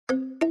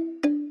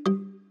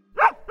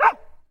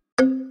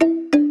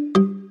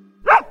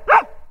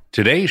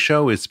Today's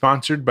show is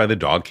sponsored by the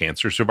Dog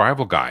Cancer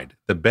Survival Guide,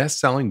 the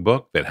best-selling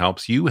book that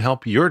helps you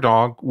help your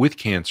dog with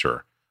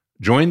cancer.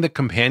 Join the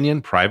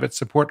companion private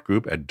support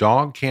group at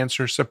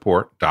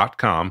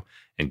dogcancersupport.com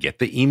and get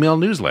the email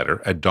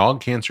newsletter at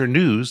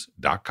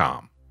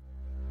dogcancernews.com.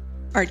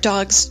 Our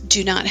dogs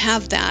do not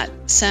have that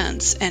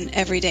sense, and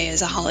every day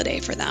is a holiday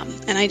for them.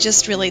 And I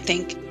just really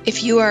think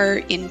if you are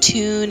in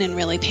tune and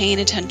really paying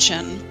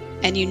attention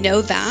and you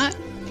know that,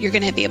 you're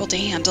going to be able to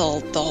handle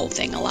the whole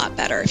thing a lot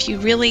better. If you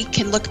really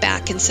can look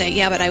back and say,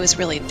 yeah, but I was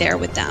really there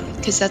with them,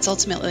 because that's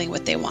ultimately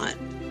what they want.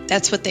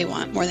 That's what they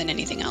want more than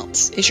anything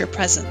else, is your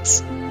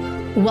presence.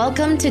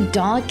 Welcome to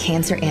Dog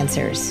Cancer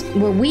Answers,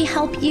 where we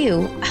help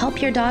you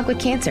help your dog with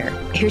cancer.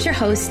 Here's your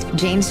host,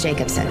 James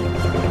Jacobson.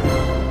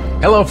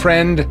 Hello,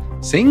 friend.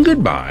 Saying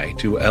goodbye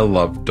to a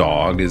loved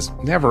dog is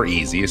never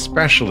easy,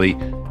 especially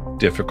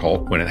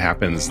difficult when it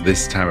happens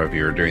this time of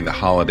year during the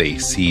holiday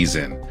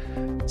season.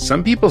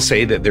 Some people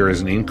say that there is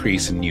an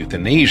increase in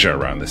euthanasia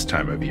around this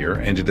time of year,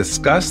 and to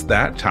discuss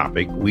that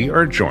topic, we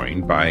are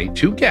joined by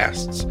two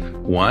guests.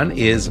 One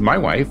is my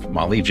wife,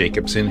 Molly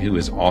Jacobson, who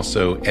is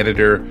also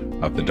editor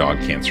of the Dog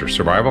Cancer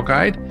Survival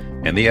Guide,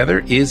 and the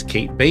other is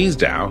Kate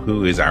Basedow,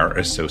 who is our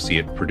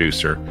associate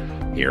producer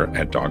here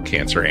at Dog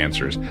Cancer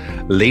Answers.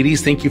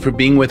 Ladies, thank you for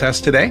being with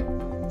us today.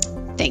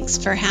 Thanks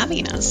for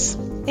having us.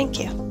 Thank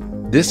you.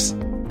 This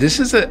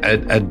is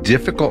a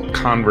difficult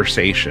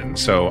conversation,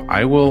 so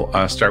I will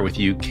start with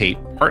you, Kate,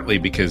 partly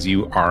because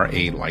you are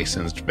a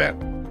licensed vet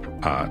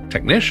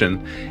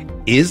technician.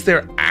 Is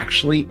there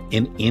actually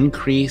an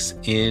increase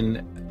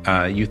in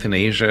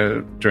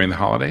euthanasia during the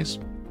holidays?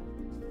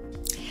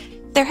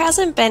 There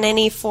hasn't been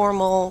any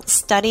formal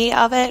study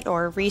of it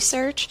or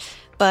research,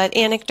 but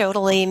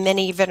anecdotally,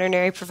 many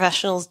veterinary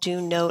professionals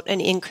do note an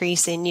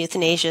increase in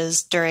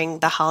euthanasias during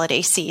the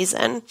holiday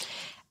season.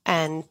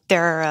 And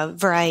there are a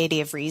variety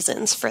of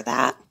reasons for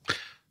that.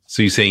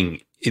 So you're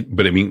saying,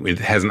 it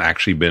hasn't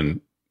actually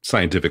been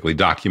scientifically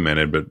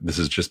documented, but this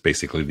is just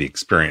basically the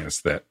experience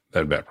that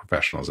vet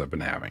professionals have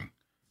been having.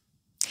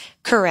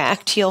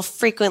 Correct. You'll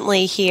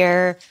frequently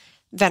hear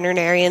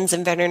veterinarians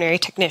and veterinary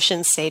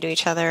technicians say to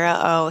each other,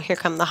 oh, here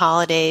come the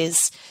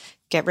holidays.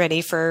 Get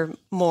ready for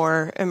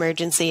more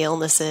emergency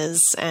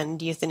illnesses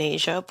and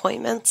euthanasia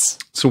appointments.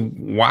 So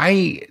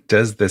why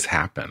does this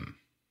happen?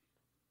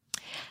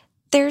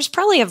 There's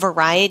probably a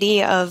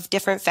variety of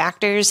different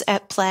factors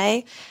at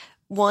play.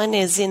 One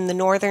is in the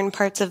northern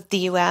parts of the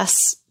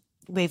U.S.,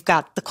 we've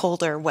got the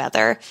colder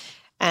weather.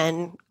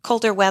 And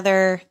colder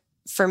weather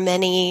for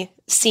many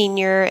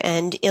senior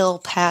and ill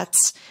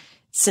pets,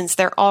 since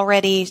they're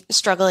already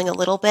struggling a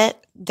little bit,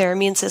 their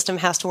immune system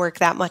has to work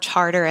that much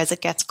harder as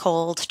it gets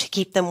cold to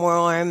keep them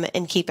warm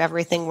and keep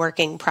everything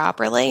working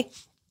properly.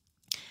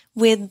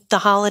 With the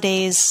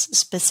holidays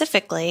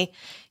specifically,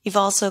 you've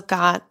also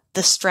got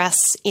the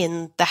stress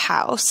in the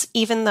house.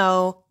 Even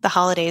though the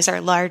holidays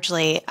are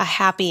largely a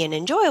happy and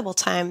enjoyable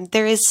time,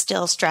 there is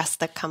still stress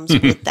that comes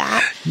with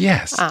that.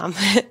 Yes,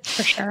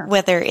 for sure.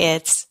 Whether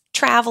it's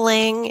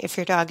traveling, if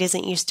your dog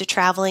isn't used to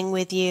traveling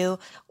with you,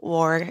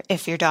 or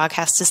if your dog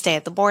has to stay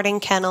at the boarding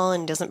kennel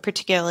and doesn't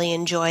particularly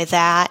enjoy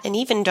that. And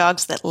even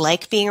dogs that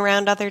like being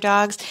around other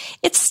dogs,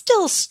 it's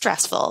still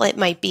stressful. It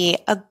might be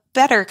a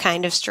better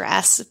kind of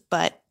stress,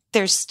 but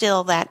there's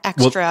still that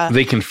extra. Well,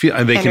 they can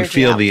feel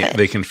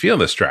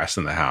the stress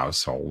in the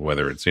household,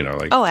 whether it's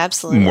oh,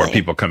 absolutely, more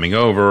people coming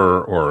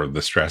over, or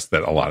the stress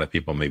that a lot of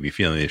people may be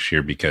feeling this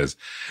year because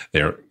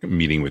they're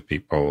meeting with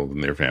people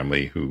in their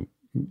family who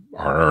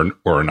are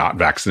or are not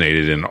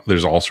vaccinated, and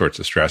there's all sorts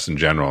of stress in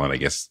general. And I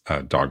guess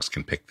dogs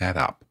can pick that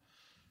up.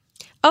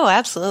 Oh,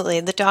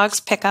 absolutely. The dogs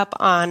pick up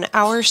on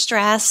our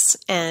stress,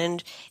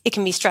 and it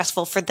can be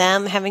stressful for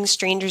them having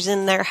strangers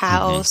in their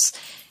house.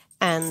 Mm-hmm.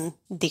 And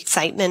the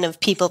excitement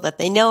of people that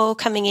they know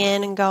coming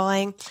in and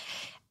going.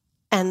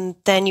 And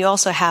then you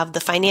also have the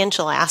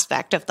financial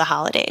aspect of the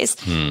holidays.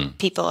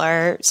 People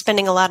are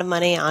spending a lot of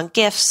money on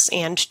gifts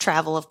and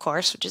travel, of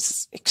course, which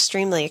is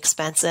extremely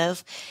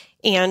expensive,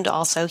 and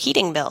also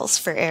heating bills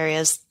for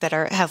areas that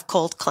have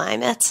cold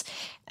climates.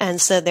 And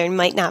so there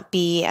might not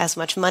be as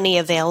much money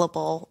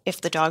available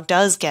if the dog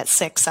does get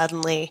sick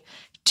suddenly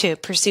to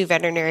pursue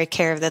veterinary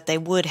care that they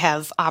would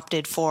have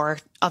opted for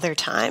other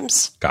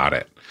times. Got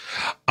it.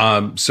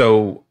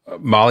 So,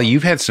 Molly,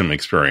 you've had some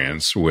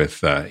experience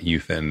with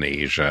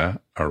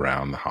euthanasia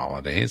around the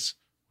holidays.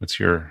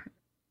 What's your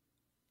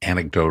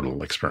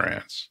anecdotal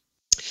experience?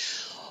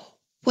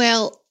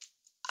 Well,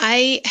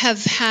 I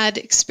have had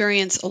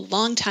experience a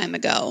long time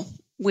ago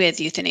with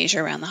euthanasia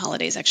around the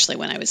holidays, actually,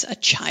 when I was a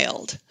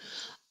child.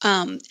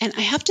 And I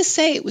have to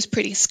say it was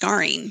pretty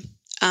scarring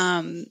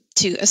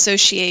to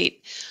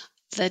associate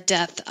the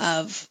death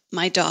of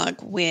my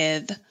dog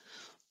with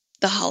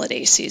the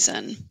holiday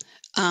season.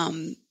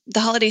 The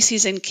holiday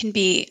season can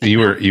be. You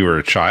were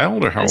a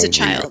child, or how old were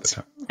you? I was a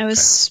child. I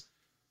was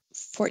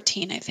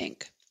 14, I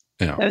think.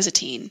 Yeah. I was a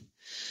teen.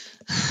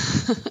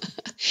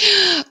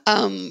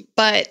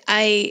 But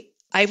I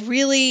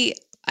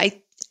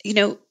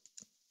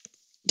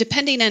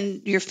depending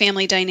on your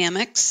family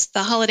dynamics,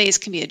 the holidays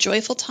can be a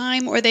joyful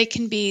time, or they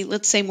can be,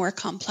 let's say, more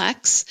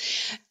complex.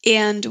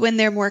 And when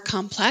they're more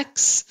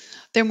complex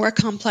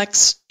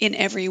in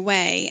every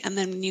way. And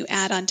then when you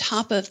add on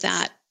top of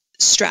that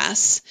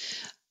stress,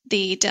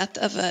 the death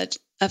of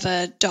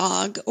a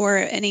dog or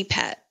any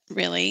pet,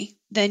 really,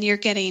 then you're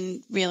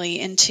getting really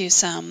into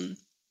some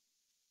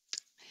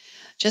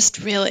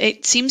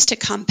it seems to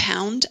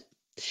compound.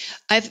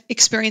 I've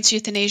experienced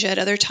euthanasia at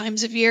other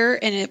times of year,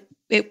 and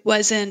it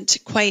wasn't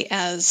quite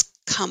as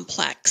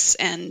complex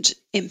and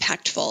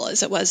impactful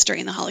as it was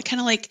during the holiday. Kind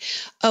of like,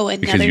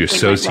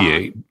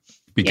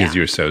 because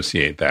you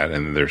associate that,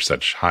 and there's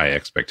such high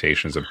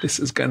expectations of this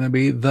is going to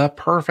be the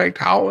perfect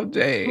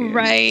holiday,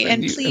 right?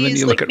 And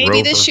please, like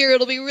maybe this year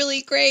it'll be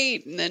really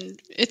great, and then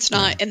it's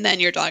not, and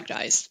then your dog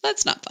dies.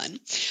 That's not fun.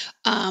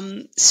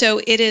 So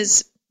it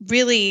is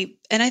really,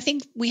 and I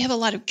think we have a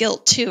lot of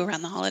guilt too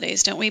around the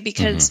holidays, don't we?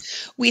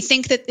 Because we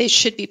think that it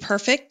should be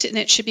perfect and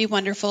it should be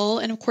wonderful.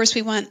 And of course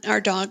we want our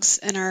dogs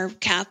and our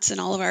cats and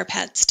all of our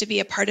pets to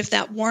be a part of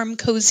that warm,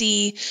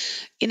 cozy,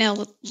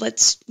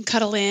 let's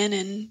cuddle in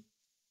and,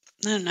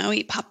 I don't know,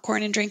 eat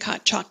popcorn and drink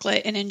hot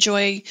chocolate and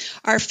enjoy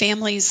our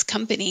family's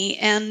company.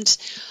 And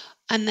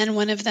then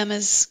one of them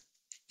is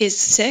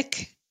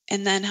sick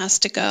and then has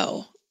to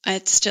go.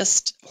 It's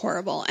just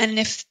horrible. And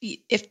if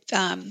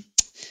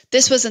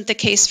this wasn't the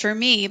case for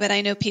me, but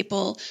I know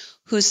people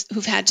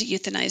who've had to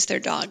euthanize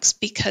their dogs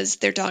because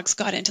their dogs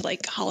got into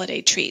like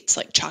holiday treats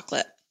like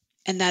chocolate.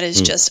 And that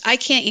is just, I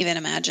can't even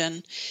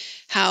imagine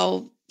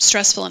how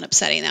stressful and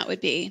upsetting that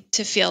would be,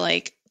 to feel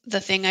like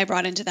the thing I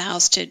brought into the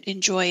house to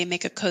enjoy and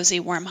make a cozy,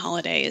 warm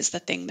holiday is the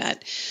thing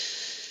that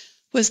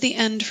was the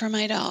end for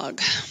my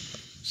dog.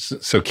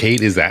 So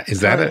Kate,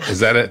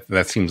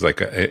 that seems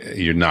like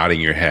you're nodding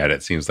your head.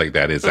 It seems like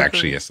that is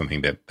actually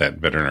something that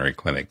veterinary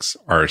clinics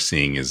are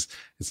seeing. Is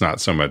it's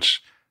not so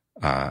much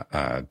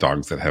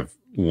dogs that have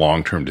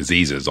long-term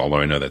diseases,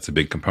 although I know that's a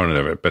big component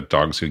of it, but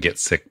dogs who get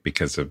sick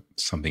because of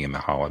something in the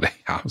holiday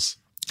house.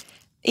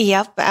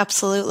 Yep,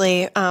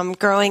 absolutely.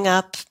 Growing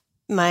up,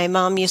 my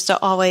mom used to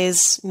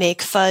always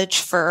make fudge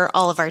for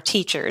all of our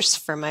teachers,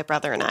 for my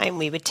brother and I, and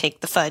we would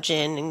take the fudge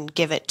in and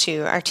give it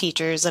to our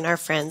teachers and our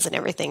friends and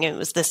everything. It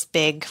was this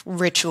big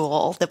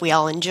ritual that we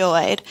all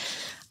enjoyed.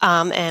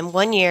 And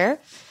one year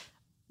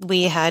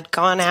we had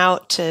gone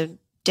out to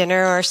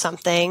dinner or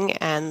something,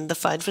 and the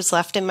fudge was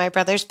left in my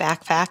brother's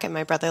backpack, and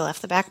my brother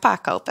left the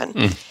backpack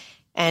open.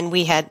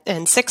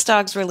 And 6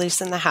 dogs were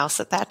loose in the house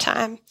at that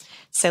time.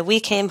 So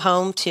we came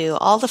home to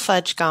all the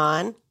fudge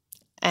gone,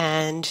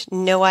 and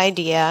no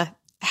idea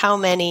how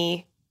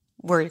many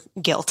were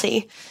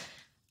guilty.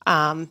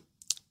 One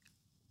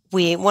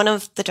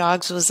of the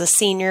dogs was a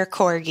senior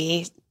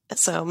corgi.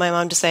 So my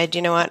mom decided,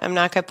 you know what, I'm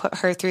not going to put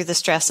her through the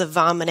stress of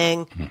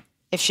vomiting.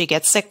 If she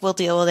gets sick, we'll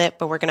deal with it,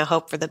 but we're going to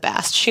hope for the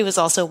best. She was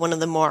also one of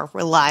the more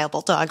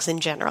reliable dogs in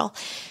general.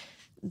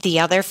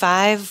 The other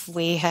 5,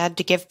 we had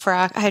to give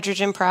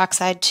hydrogen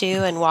peroxide to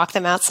and walk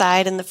them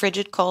outside in the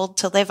frigid cold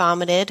till they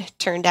vomited.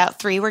 Turned out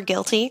 3 were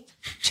guilty,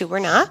 2 were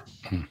not.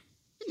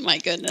 My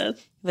goodness.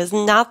 It was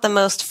not the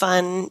most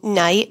fun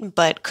night,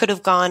 but could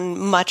have gone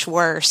much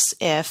worse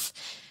if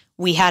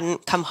we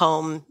hadn't come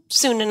home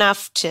soon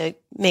enough to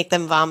make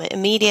them vomit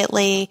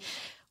immediately.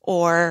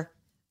 Or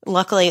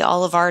luckily,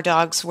 all of our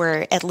dogs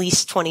were at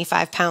least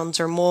 25 pounds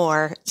or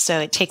more, so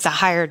it takes a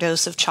higher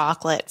dose of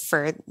chocolate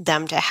for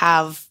them to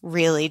have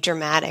really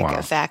dramatic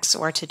effects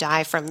or to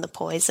die from the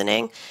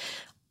poisoning.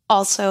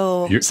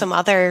 Also,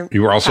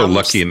 you were also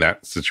lucky in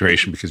that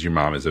situation because your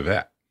mom is a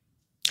vet.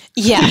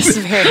 Yes,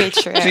 very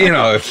true.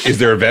 Is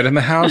there a vet in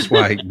the house?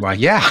 Why,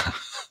 yeah.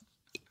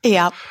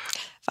 Yep.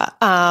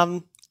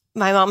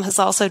 My mom has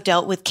also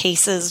dealt with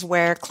cases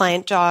where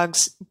client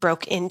dogs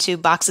broke into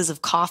boxes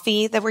of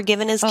coffee that were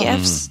given as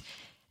gifts,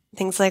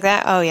 things like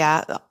that. Oh,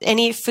 yeah.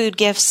 Any food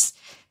gifts,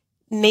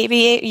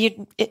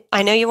 maybe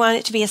I know you want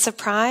it to be a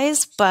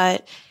surprise,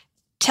 but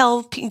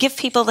give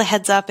people the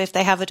heads up if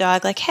they have a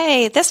dog, like,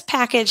 hey, this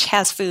package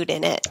has food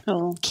in it.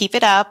 Oh. Keep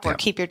it up or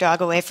keep your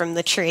dog away from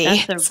the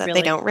tree so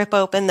they don't rip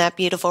open that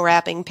beautiful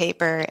wrapping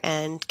paper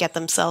and get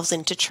themselves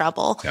into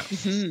trouble. Yeah.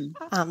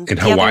 In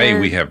Hawaii,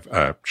 we have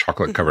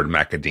chocolate-covered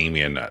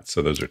macadamia nuts.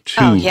 So those are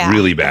 2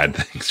 really bad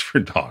things for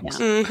dogs.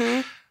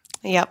 Yeah.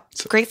 Yep.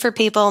 So, great for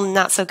people,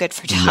 not so good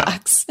for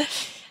dogs. No.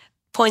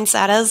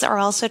 Poinsettias are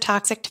also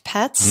toxic to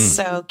pets,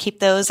 so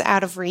keep those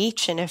out of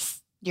reach. And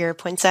if your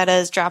poinsettia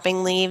is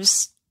dropping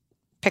leaves,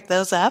 pick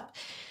those up.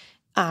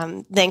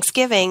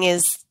 Thanksgiving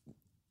is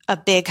a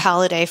big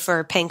holiday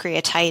for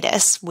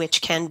pancreatitis,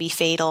 which can be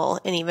fatal.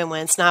 And even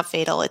when it's not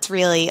fatal, it's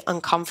really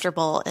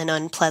uncomfortable and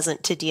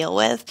unpleasant to deal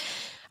with.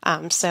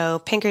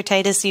 So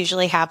pancreatitis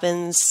usually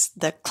happens,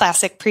 the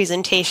classic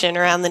presentation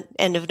around the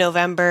end of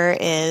November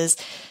is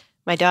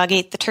my dog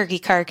ate the turkey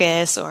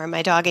carcass, or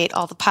my dog ate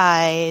all the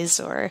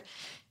pies, or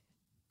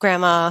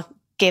grandma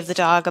gave the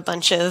dog a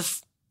bunch of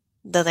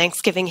the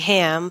Thanksgiving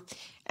ham,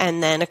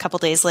 and then a couple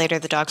days later,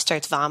 the dog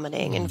starts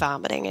vomiting and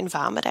vomiting and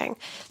vomiting.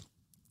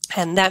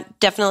 And that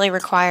definitely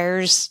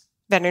requires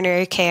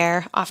veterinary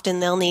care. Often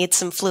they'll need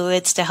some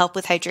fluids to help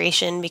with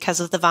hydration because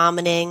of the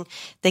vomiting.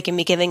 They can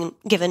be given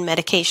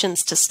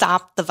medications to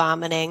stop the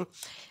vomiting,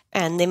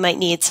 and they might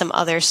need some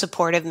other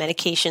supportive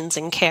medications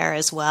and care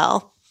as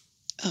well.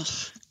 Ugh.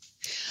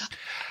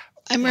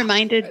 I'm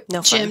reminded,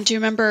 No Jim, fun. do you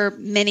remember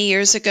many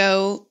years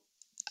ago,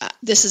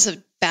 this is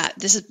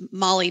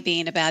Molly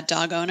being a bad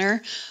dog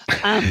owner.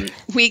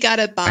 We got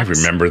a box. I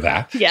remember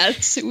that.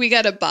 Yes. We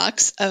got a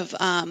box of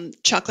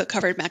chocolate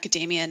covered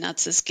macadamia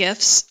nuts as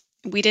gifts.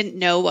 We didn't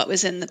know what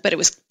was but it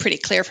was pretty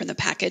clear from the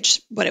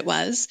package what it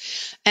was.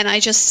 And I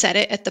just set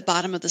it at the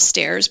bottom of the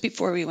stairs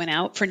before we went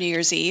out for New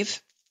Year's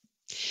Eve.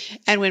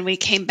 And when we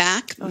came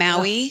back,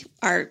 Maui,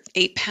 our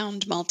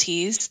 8-pound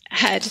Maltese,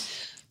 had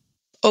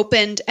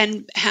opened,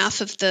 and half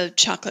of the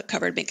chocolate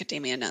covered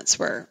macadamia nuts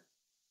were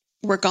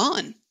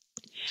gone.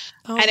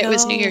 And it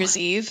was New Year's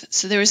Eve.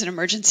 So there was an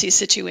emergency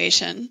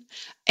situation,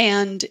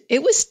 and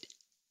it was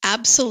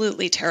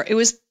absolutely terrible. It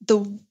was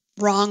the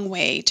wrong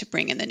way to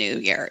bring in the new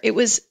year. It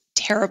was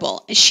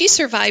terrible. And she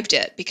survived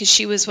it because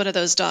she was one of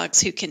those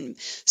dogs who can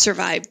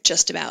survive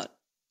just about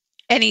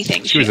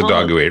anything. She was a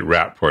dog who ate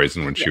rat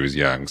poison when she was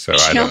young. So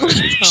I don't know.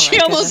 She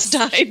almost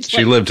died.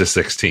 She lived to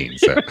 16.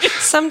 So.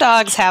 Some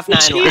dogs have 9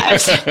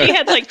 lives. He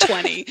had like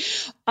 20.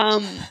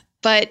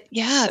 But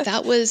yeah,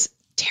 that was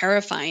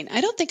terrifying. I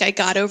don't think I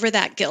got over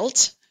that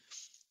guilt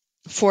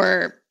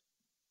for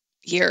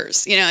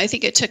years. I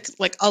think it took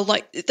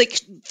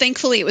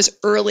thankfully it was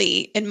early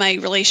in my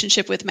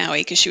relationship with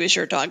Maui because she was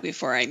your dog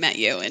before I met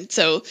you. And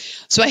so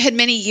I had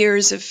many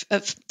years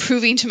of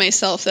proving to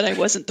myself that I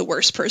wasn't the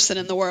worst person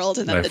in the world,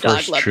 and that the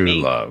dog loved true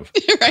me. Love.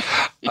 Right.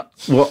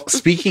 Well,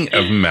 speaking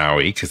of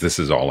Maui, because this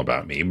is all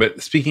about me,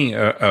 but speaking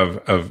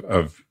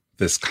of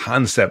this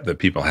concept that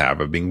people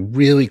have of being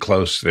really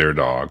close to their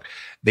dog,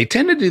 they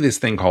tend to do this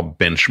thing called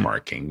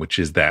benchmarking, which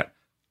is that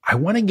I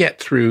want to get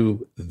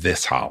through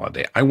this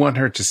holiday. I want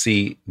her to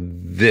see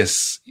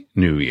this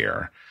New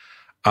Year.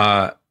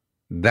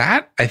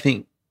 That, I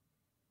think,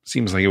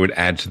 seems like it would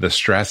add to the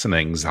stress and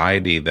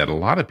anxiety that a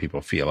lot of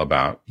people feel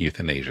about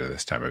euthanasia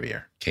this time of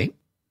year. Kate?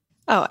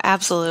 Oh,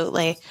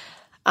 absolutely.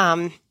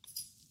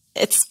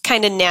 It's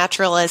kind of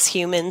natural as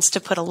humans to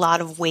put a lot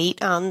of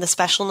weight on the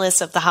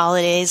specialness of the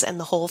holidays and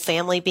the whole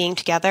family being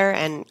together,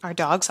 and our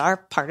dogs are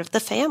part of the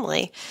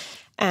family.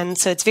 And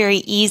so it's very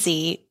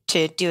easy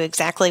to do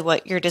exactly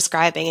what you're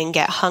describing and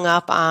get hung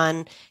up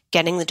on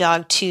getting the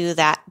dog to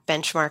that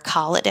benchmark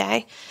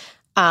holiday.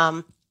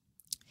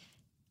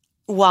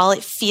 While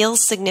it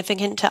feels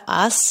significant to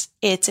us,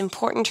 it's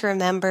important to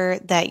remember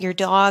that your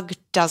dog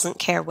doesn't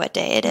care what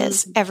day it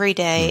is. Every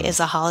day is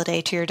a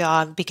holiday to your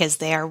dog because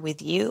they are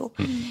with you.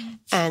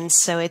 And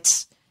so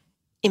it's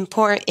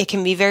important. It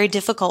can be very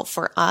difficult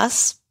for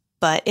us,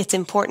 but it's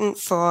important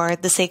for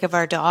the sake of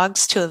our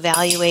dogs to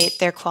evaluate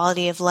their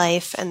quality of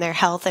life and their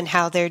health and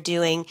how they're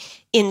doing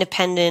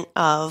independent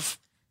of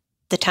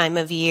the time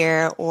of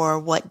year or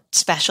what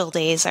special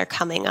days are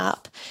coming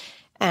up.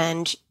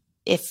 And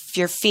if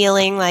you're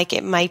feeling like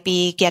it might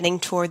be getting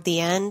toward the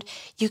end,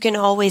 you can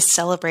always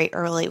celebrate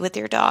early with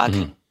your dog.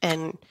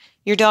 And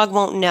your dog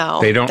won't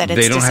know that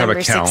it's December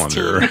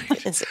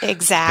 16th.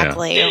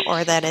 Exactly. Yeah.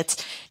 Or that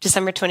it's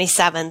December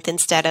 27th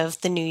instead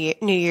of the New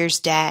Year's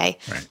Day.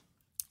 Right.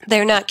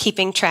 They're not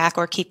keeping track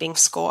or keeping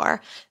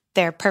score.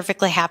 They're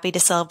perfectly happy to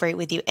celebrate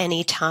with you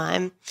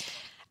anytime.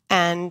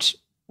 And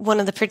one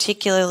of the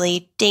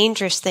particularly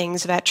dangerous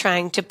things about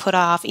trying to put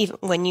off, even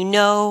when you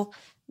know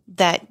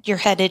that you're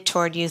headed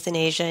toward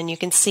euthanasia and you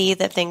can see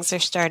that things are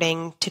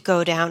starting to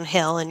go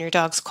downhill and your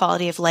dog's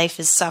quality of life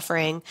is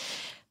suffering,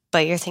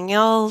 but you're thinking,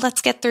 oh,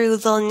 let's get through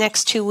the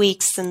next 2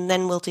 weeks and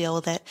then we'll deal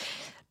with it.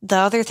 The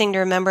other thing to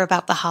remember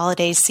about the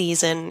holiday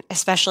season,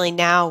 especially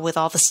now with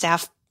all the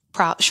staff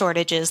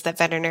shortages that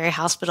veterinary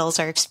hospitals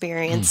are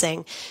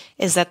experiencing,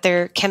 is that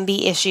there can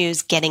be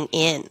issues getting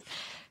in.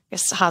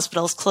 Because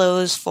hospitals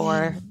close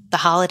for the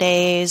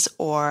holidays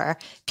or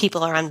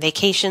people are on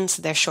vacation,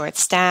 so they're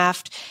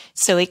short-staffed.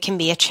 So it can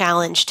be a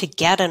challenge to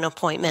get an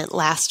appointment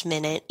last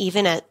minute,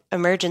 even at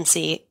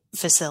emergency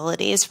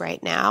facilities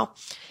right now.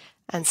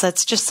 And so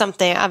it's just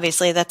something,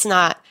 obviously, that's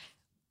not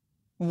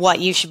what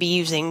you should be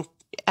using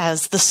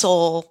as the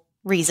sole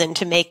reason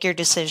to make your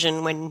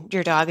decision when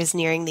your dog is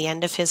nearing the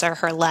end of his or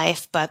her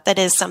life, but that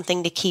is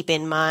something to keep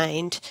in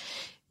mind.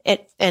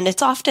 And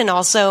it's often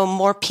also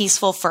more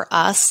peaceful for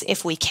us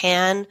if we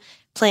can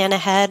plan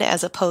ahead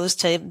as opposed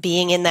to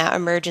being in that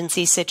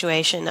emergency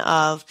situation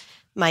of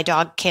my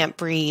dog can't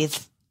breathe.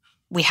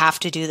 We have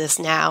to do this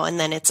now. And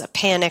then it's a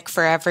panic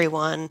for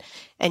everyone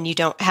and you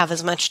don't have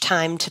as much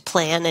time to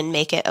plan and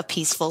make it a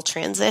peaceful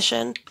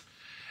transition.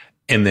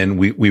 And then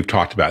we've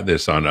talked about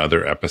this on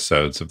other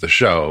episodes of the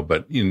show,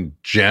 but in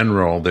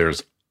general,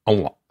 there's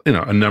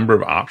a number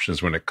of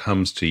options when it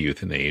comes to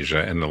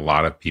euthanasia, and a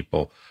lot of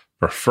people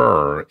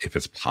prefer, if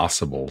it's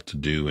possible to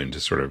do and to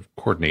sort of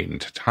coordinate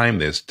and to time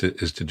this,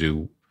 is to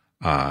do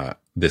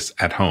this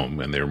at home.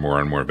 And there are more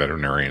and more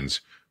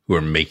veterinarians who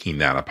are making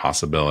that a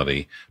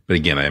possibility. But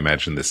again, I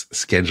imagine this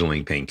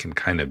scheduling thing can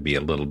kind of be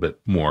a little bit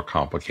more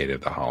complicated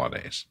at the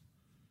holidays.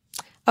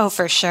 Oh,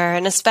 for sure.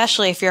 And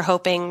especially if you're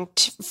hoping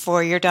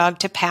for your dog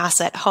to pass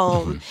at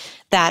home,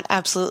 that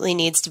absolutely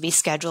needs to be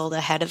scheduled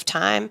ahead of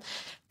time,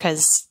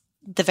 because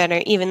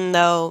even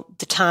though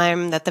the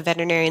time that the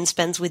veterinarian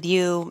spends with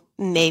you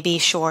may be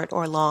short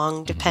or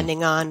long,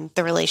 depending on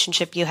the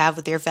relationship you have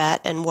with your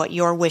vet and what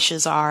your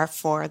wishes are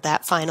for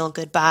that final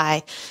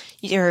goodbye,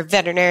 your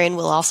veterinarian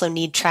will also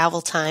need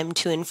travel time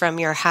to and from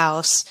your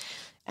house.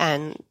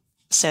 And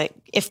so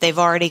if they've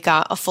already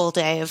got a full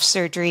day of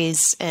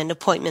surgeries and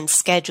appointments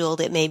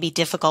scheduled, it may be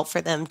difficult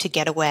for them to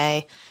get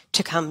away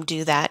to come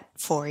do that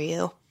for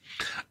you.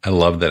 I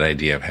love that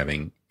idea of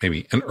having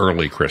maybe an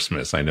early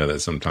Christmas. I know that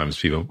sometimes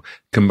people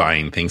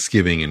combine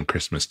Thanksgiving and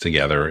Christmas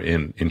together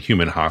in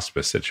human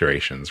hospice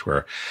situations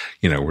where,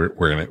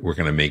 we're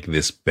gonna make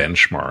this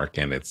benchmark,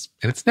 and it's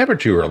never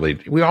too early.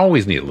 We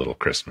always need a little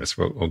Christmas.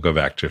 We'll go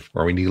back to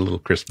where we need a little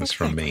Christmas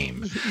from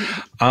MAME.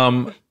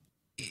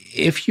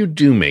 If you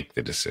do make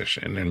the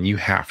decision and you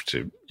have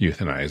to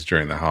euthanize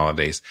during the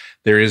holidays,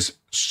 there is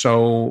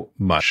so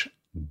much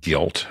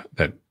guilt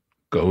that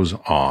goes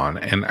on,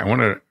 and I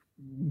want to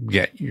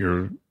get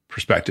your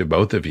perspective,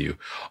 both of you,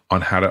 on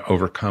how to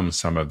overcome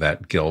some of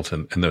that guilt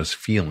and those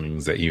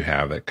feelings that you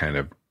have that kind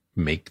of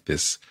make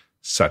this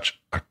such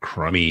a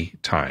crummy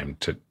time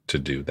to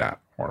do that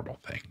horrible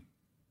thing.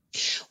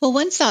 Well,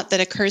 one thought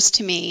that occurs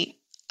to me,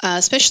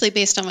 especially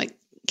based on what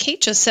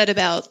Kate just said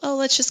about,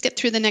 let's just get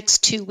through the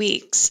next 2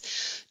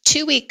 weeks.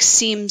 2 weeks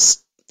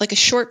seems like a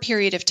short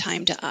period of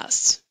time to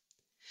us.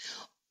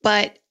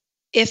 But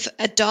if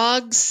a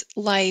dog's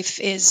life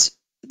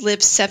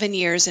lives 7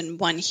 years in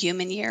 1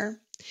 human year,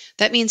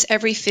 that means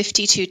every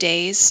 52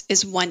 days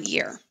is 1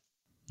 year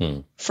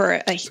for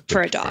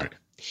a dog,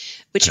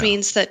 which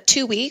means that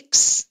 2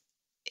 weeks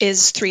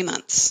is 3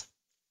 months.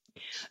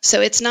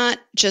 So it's not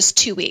just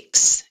 2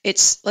 weeks.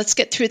 It's let's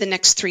get through the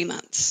next 3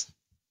 months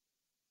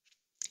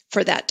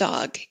for that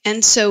dog.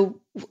 And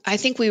so I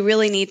think we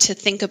really need to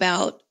think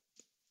about,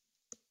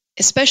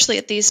 especially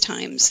at these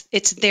times,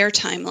 it's their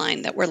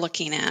timeline that we're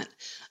looking at,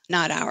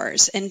 not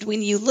ours. And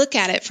when you look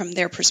at it from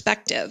their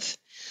perspective,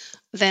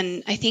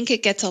 then I think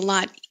it gets a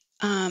lot,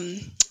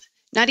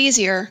 not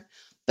easier,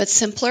 but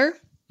simpler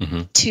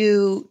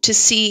to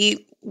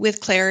see with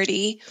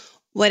clarity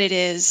what it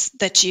is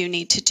that you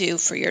need to do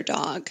for your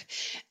dog.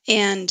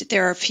 And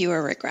there are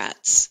fewer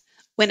regrets.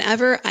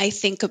 Whenever I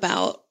think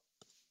about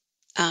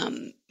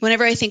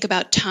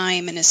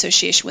time in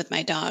association with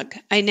my dog,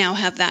 I now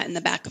have that in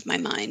the back of my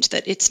mind,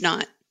 that it's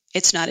not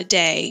a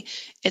day,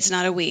 it's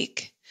not a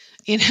week,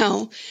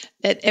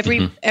 that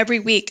every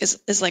week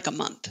is like a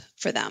month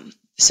for them.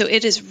 So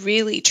it is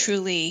really,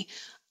 truly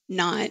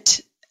not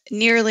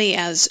nearly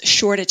as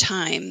short a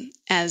time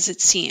as it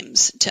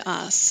seems to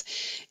us.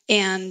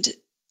 And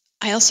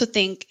I also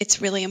think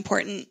it's really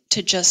important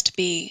to just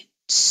be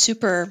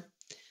super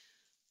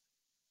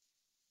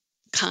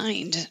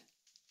kind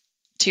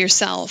to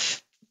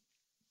yourself.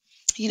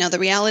 The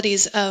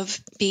realities of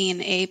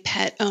being a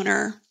pet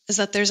owner is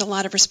that there's a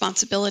lot of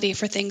responsibility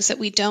for things that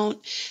we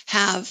don't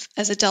have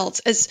as adults,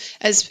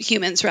 as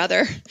humans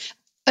rather,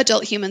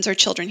 adult humans or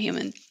children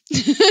human.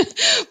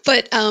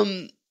 But,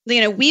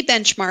 we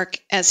benchmark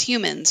as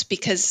humans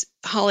because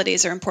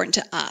holidays are important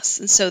to us.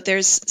 And so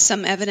there's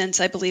some evidence,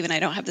 I believe, and I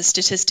don't have the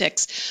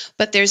statistics,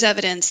 but there's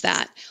evidence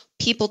that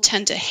people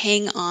tend to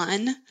hang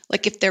on.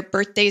 Like if their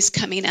birthday's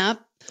coming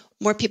up,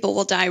 more people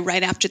will die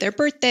right after their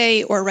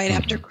birthday or right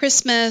after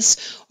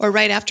Christmas or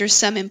right after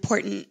some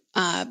important,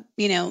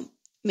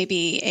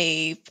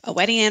 maybe a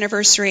wedding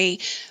anniversary.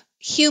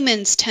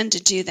 Humans tend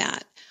to do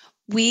that.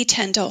 We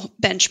tend to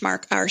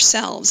benchmark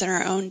ourselves and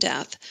our own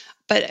death.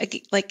 But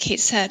like Kate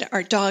said,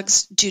 our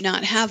dogs do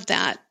not have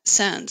that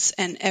sense,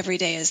 and every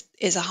day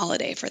is a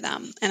holiday for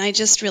them. And I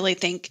just really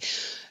think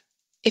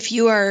if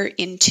you are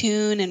in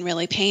tune and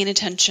really paying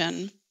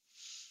attention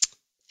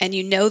and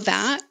you know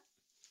that,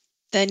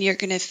 then you're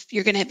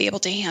gonna be able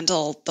to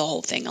handle the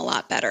whole thing a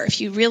lot better. If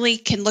you really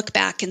can look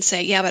back and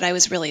say, yeah, but I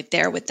was really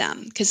there with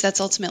them, because that's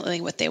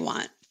ultimately what they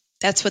want.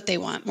 That's what they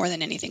want more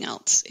than anything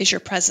else, is your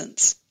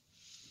presence.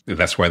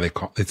 That's why they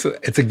call it's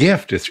a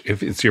gift.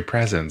 It's your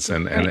presence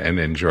and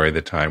enjoy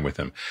the time with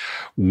them.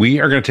 We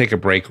are going to take a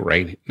break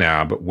right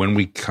now, but when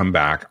we come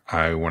back,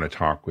 I want to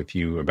talk with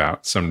you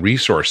about some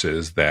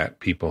resources that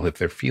people, if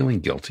they're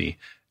feeling guilty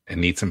and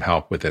need some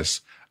help with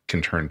this,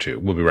 can turn to.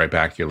 We'll be right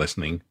back. You're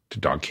listening to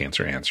Dog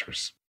Cancer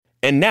Answers.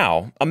 And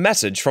now, a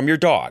message from your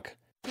dog.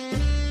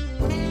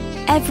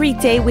 Every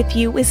day with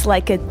you is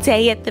like a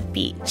day at the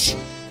beach.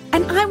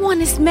 And I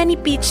want as many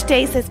beach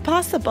days as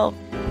possible.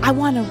 I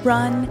want to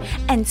run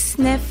and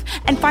sniff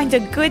and find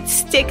a good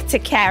stick to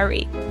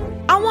carry.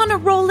 I want to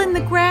roll in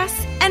the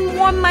grass and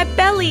warm my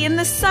belly in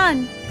the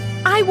sun.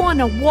 I want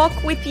to walk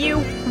with you,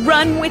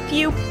 run with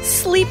you,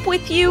 sleep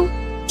with you,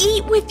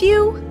 eat with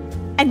you.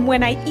 And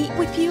when I eat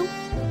with you,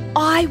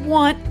 I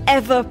want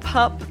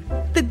Everpup.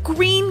 The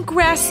green,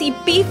 grassy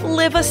beef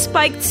liver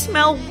spiked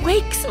smell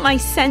wakes my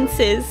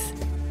senses.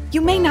 You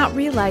may not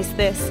realize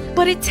this,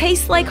 but it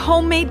tastes like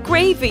homemade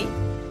gravy,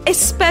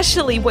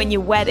 especially when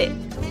you wet it.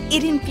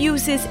 It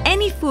infuses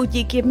any food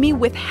you give me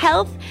with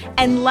health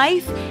and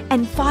life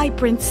and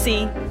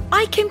vibrancy.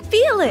 I can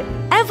feel it.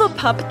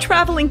 Everpup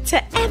traveling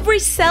to every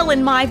cell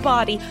in my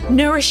body,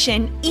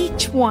 nourishing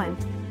each one.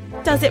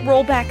 Does it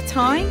roll back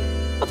time?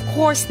 Of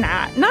course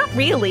not. Not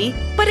really.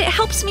 But it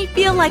helps me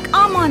feel like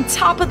I'm on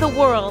top of the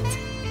world.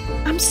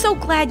 I'm so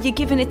glad you're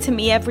giving it to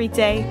me every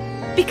day.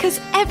 Because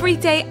every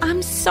day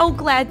I'm so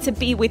glad to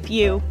be with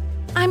you.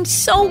 I'm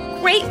so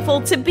grateful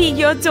to be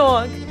your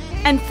dog.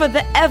 And for the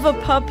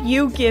Everpup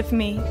you give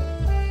me.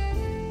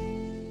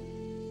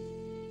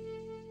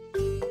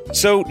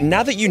 So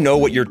now that you know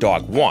what your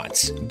dog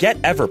wants,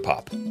 get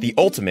Everpup, the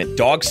ultimate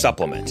dog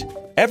supplement.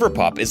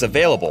 Everpup is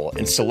available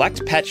in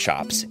select pet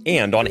shops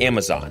and on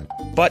Amazon.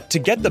 But to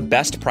get the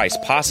best price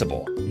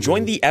possible,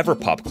 join the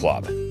Everpup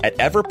Club at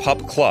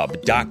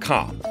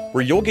everpupclub.com,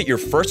 where you'll get your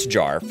first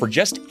jar for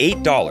just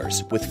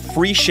 $8 with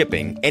free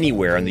shipping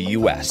anywhere in the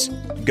U.S.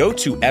 Go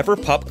to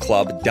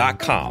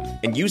everpupclub.com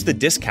and use the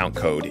discount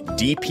code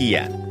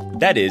DPN.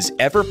 That is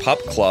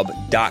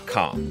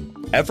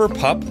everpupclub.com.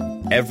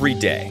 Everpup, every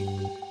day.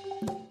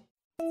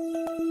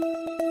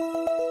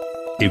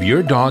 If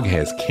your dog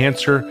has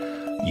cancer,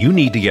 you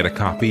need to get a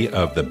copy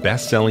of the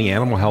best-selling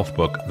animal health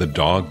book, The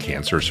Dog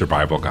Cancer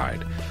Survival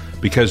Guide.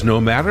 Because no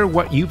matter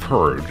what you've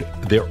heard,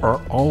 there are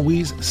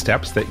always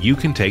steps that you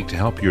can take to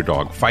help your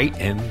dog fight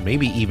and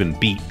maybe even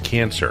beat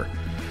cancer.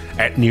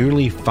 At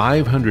nearly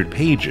 500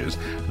 pages,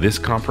 this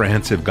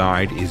comprehensive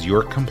guide is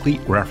your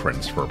complete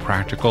reference for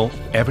practical,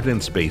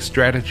 evidence-based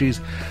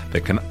strategies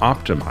that can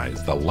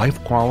optimize the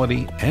life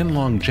quality and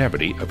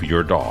longevity of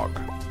your dog.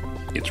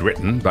 It's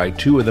written by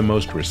two of the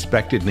most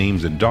respected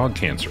names in dog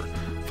cancer,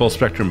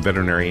 full-spectrum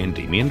veterinarian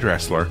Damian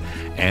Dressler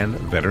and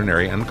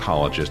veterinary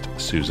oncologist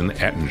Susan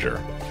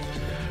Ettinger.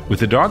 With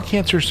the Dog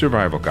Cancer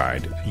Survival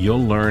Guide,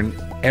 you'll learn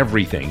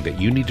everything that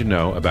you need to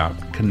know about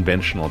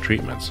conventional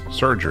treatments,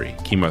 surgery,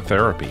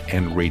 chemotherapy,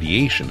 and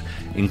radiation,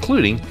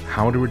 including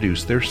how to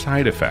reduce their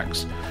side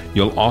effects.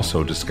 You'll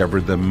also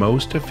discover the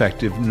most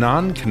effective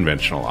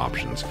non-conventional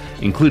options,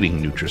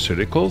 including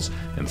nutraceuticals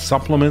and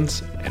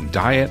supplements and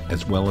diet,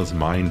 as well as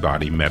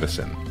mind-body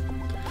medicine.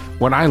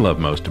 What I love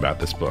most about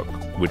this book,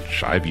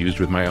 which I've used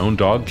with my own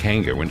dog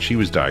Kanga when she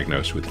was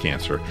diagnosed with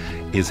cancer,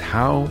 is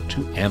how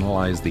to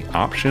analyze the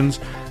options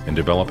and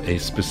develop a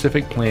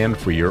specific plan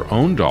for your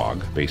own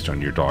dog based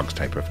on your dog's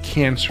type of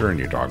cancer and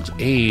your dog's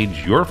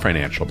age, your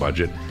financial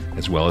budget,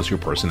 as well as your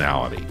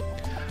personality.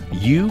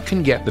 You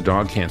can get the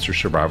Dog Cancer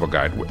Survival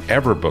Guide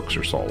wherever books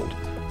are sold,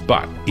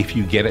 but if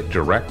you get it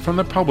direct from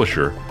the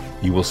publisher,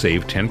 you will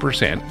save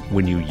 10%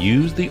 when you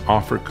use the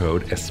offer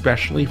code,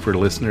 especially for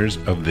listeners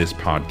of this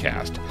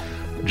podcast.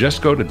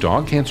 Just go to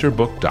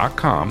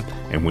dogcancerbook.com,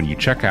 and when you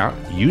check out,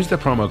 use the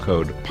promo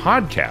code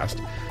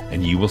PODCAST,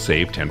 and you will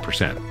save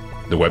 10%.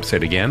 The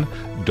website again,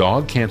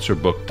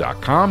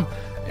 dogcancerbook.com,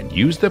 and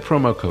use the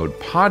promo code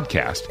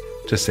PODCAST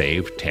to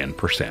save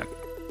 10%.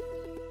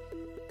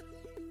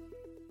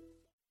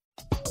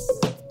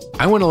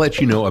 I want to let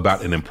you know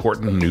about an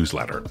important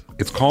newsletter.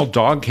 It's called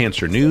Dog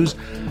Cancer News.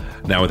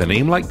 Now, with a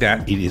name like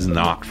that, it is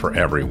not for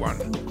everyone.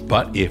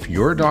 But if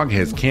your dog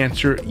has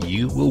cancer,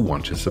 you will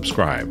want to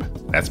subscribe.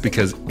 That's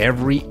because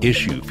every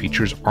issue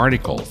features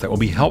articles that will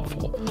be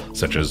helpful,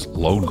 such as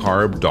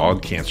low-carb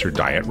dog cancer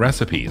diet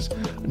recipes,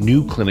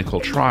 new clinical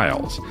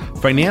trials,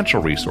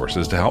 financial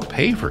resources to help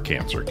pay for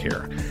cancer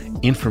care,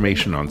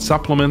 information on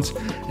supplements,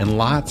 and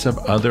lots of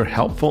other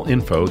helpful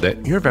info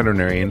that your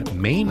veterinarian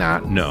may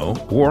not know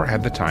or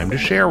have the time to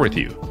share with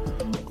you.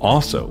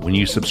 Also, when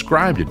you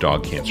subscribe to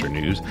Dog Cancer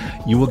News,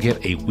 you will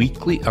get a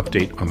weekly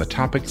update on the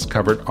topics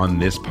covered on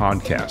this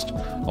podcast,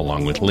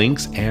 along with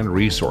links and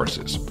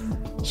resources.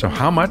 So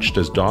how much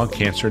does Dog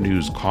Cancer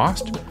News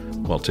cost?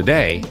 Well,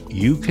 today,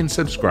 you can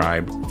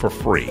subscribe for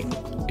free.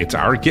 It's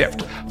our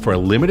gift. For a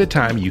limited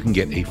time, you can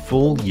get a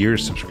full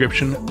year's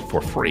subscription for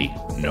free,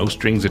 no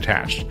strings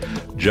attached.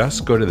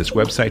 Just go to this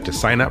website to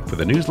sign up for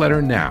the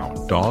newsletter now,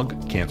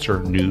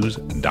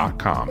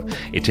 dogcancernews.com.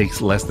 It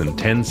takes less than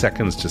 10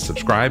 seconds to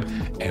subscribe,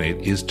 and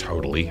it is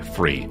totally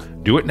free.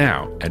 Do it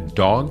now at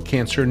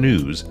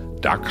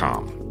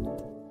dogcancernews.com.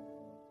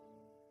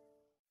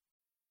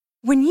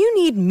 When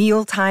you need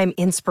mealtime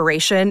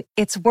inspiration,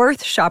 it's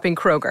worth shopping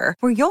Kroger,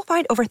 where you'll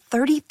find over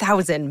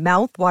 30,000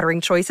 mouth-watering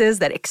choices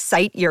that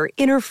excite your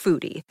inner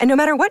foodie. And no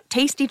matter what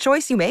tasty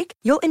choice you make,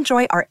 you'll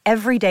enjoy our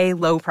everyday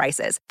low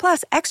prices,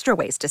 plus extra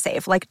ways to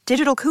save, like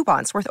digital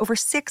coupons worth over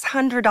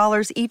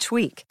 $600 each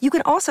week. You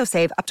can also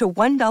save up to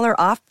 $1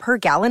 off per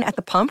gallon at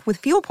the pump with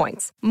fuel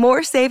points.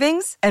 More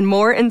savings and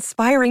more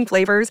inspiring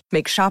flavors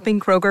make shopping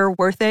Kroger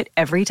worth it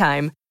every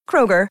time.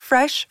 Kroger,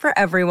 fresh for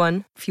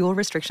everyone. Fuel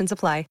restrictions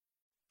apply.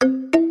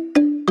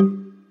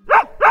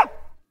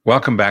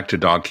 Welcome back to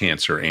Dog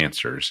Cancer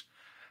Answers.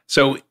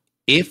 So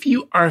if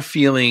you are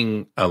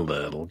feeling a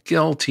little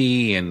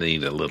guilty and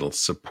need a little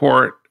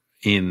support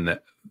in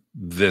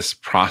this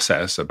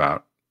process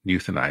about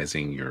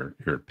euthanizing your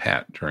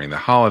pet during the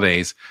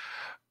holidays,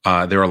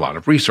 there are a lot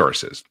of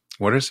resources.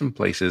 What are some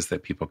places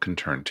that people can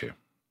turn to?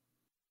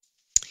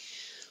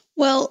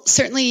 Well,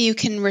 certainly you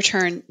can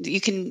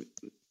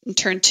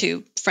turn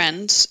to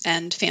friends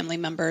and family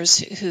members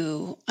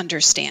who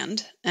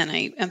understand, and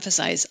I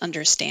emphasize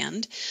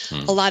understand.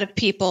 A lot of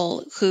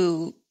people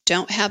who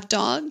don't have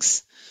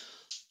dogs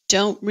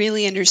don't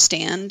really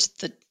understand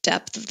the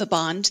depth of the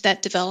bond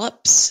that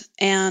develops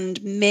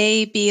and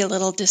may be a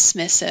little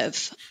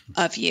dismissive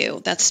of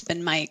you. That's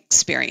been my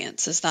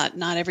experience, is that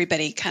not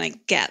everybody kind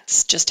of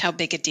gets just how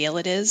big a deal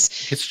it is.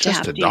 It's to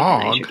just have a to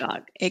euthanize dog. your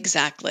dog.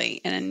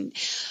 Exactly. And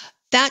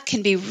that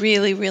can be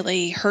really,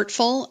 really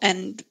hurtful.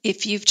 And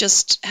if you've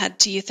just had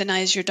to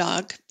euthanize your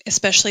dog,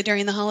 especially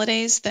during the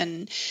holidays,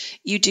 then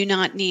you do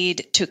not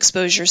need to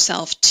expose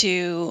yourself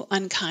to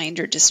unkind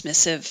or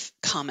dismissive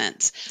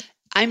comments.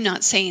 I'm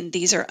not saying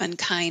these are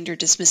unkind or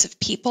dismissive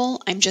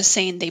people. I'm just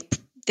saying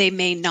they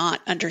may not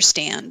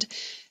understand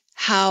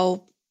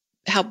how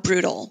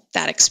brutal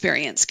that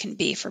experience can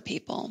be for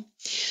people.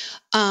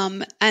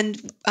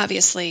 And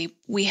obviously,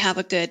 we have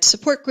a good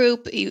support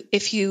group.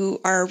 If you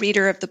are a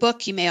reader of the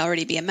book, you may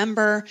already be a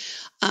member,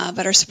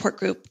 but our support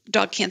group,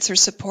 Dog Cancer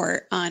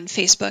Support on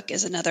Facebook,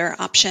 is another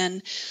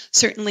option.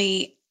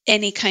 Certainly,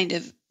 any kind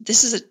of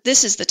this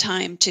is the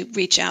time to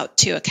reach out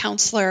to a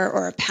counselor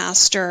or a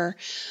pastor,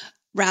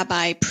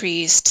 rabbi,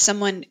 priest,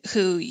 someone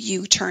who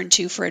you turn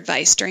to for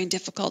advice during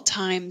difficult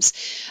times.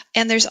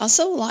 And there's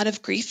also a lot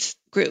of grief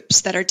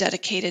groups that are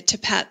dedicated to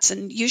pets.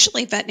 And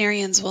usually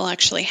veterinarians will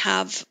actually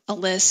have a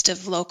list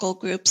of local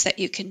groups that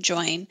you can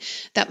join.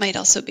 That might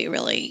also be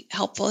really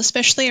helpful,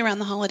 especially around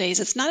the holidays.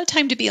 It's not a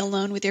time to be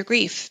alone with your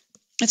grief.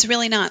 It's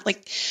really not.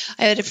 Like,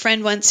 I had a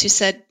friend once who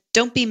said,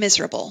 don't be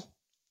miserable.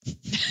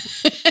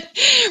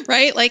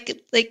 Right?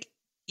 Like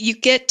you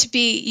get to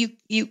be,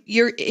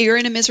 you're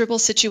in a miserable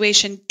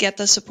situation, get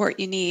the support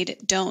you need.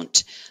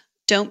 Don't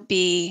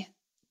be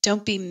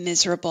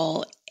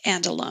miserable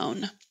and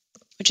alone,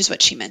 which is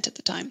what she meant at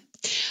the time.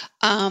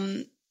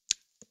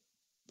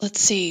 Let's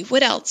see,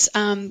 what else?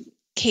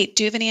 Kate,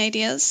 do you have any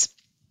ideas?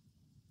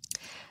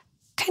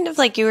 Kind of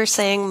like you were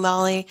saying,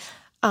 Molly,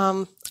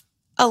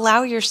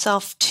 allow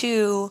yourself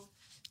to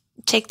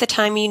take the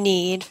time you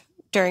need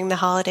during the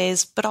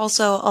holidays, but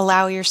also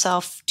allow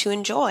yourself to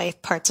enjoy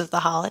parts of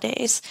the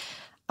holidays.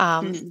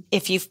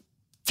 If you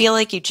feel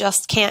like you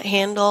just can't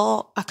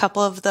handle a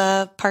couple of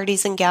the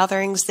parties and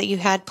gatherings that you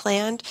had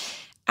planned,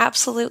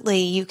 absolutely,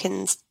 you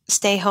can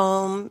stay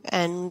home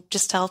and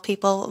just tell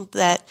people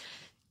that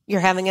you're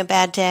having a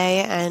bad day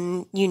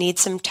and you need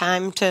some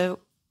time to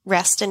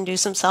rest and do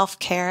some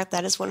self-care.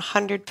 That is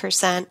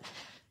 100%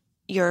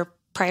 your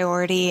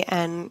priority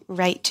and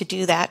right to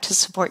do that, to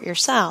support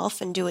yourself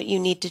and do what you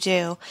need to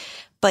do.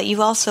 But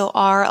you also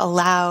are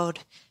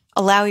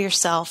allow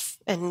yourself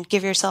and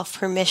give yourself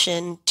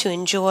permission to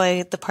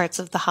enjoy the parts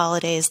of the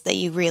holidays that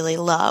you really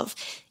love,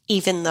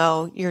 even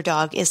though your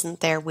dog isn't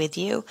there with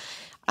you.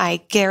 I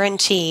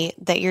guarantee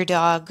that your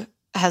dog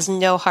has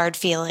no hard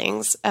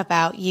feelings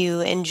about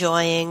you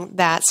enjoying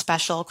that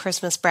special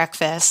Christmas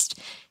breakfast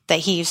that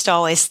he used to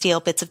always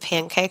steal bits of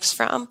pancakes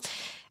from.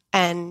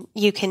 And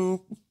you can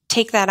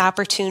take that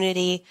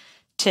opportunity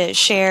to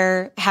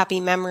share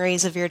happy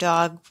memories of your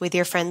dog with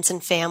your friends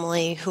and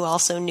family who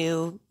also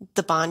knew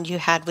the bond you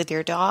had with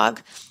your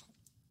dog.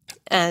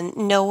 And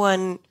no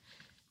one,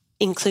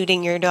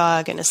 including your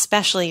dog and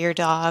especially your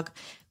dog,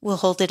 will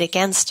hold it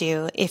against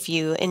you if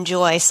you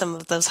enjoy some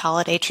of those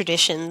holiday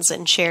traditions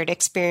and shared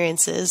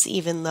experiences,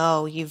 even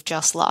though you've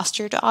just lost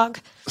your dog.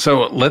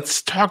 So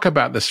let's talk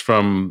about this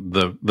from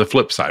the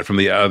flip side, from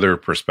the other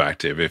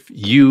perspective. If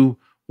you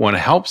want to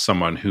help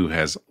someone who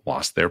has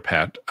lost their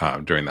pet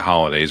during the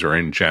holidays or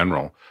in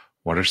general,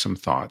 what are some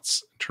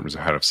thoughts in terms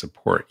of how to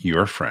support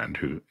your friend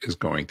who is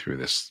going through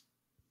this?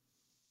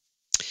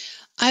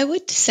 I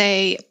would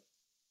say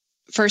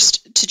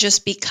first to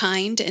just be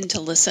kind and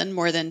to listen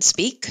more than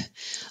speak.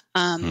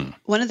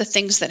 One of the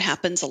things that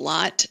happens a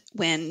lot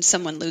when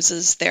someone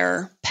loses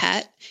their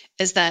pet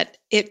is that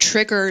it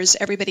triggers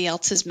everybody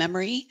else's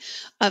memory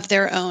of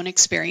their own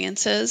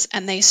experiences,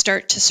 and they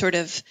start to sort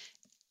of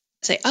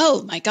say,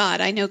 oh my God,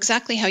 I know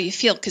exactly how you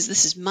feel because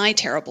this is my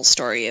terrible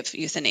story of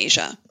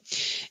euthanasia.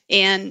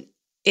 And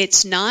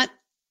it's not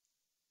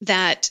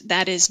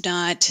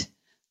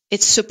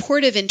it's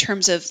supportive in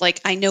terms of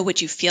like, I know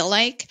what you feel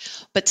like,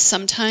 but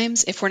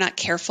sometimes if we're not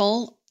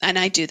careful, and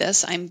I do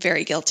this, I'm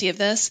very guilty of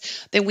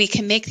this, then we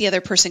can make the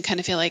other person kind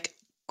of feel like,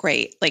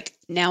 great, like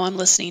now I'm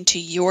listening to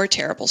your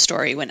terrible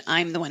story when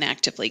I'm the one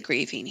actively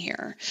grieving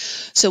here.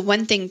 So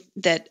one thing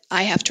that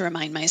I have to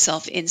remind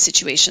myself in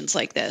situations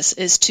like this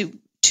is to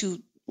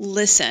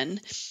listen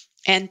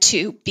and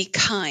to be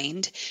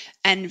kind.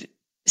 And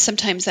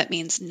sometimes that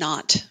means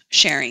not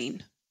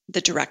sharing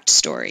the direct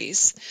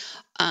stories,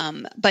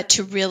 but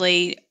to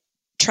really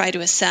try to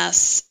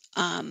assess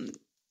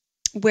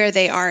where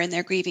they are in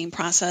their grieving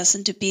process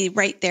and to be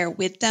right there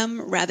with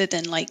them rather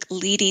than like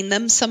leading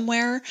them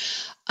somewhere.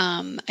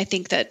 I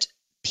think that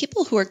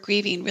people who are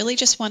grieving really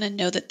just want to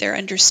know that they're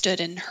understood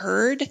and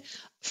heard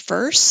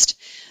first.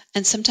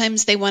 And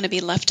sometimes they want to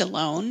be left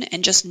alone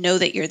and just know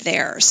that you're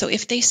there. So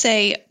if they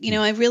say,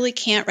 I really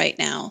can't right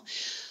now,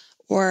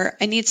 or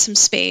I need some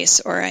space,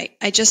 or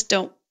I just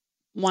don't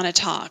want to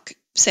talk,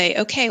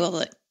 say, okay,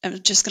 well,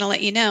 I'm just going to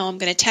let you know, I'm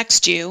going to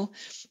text you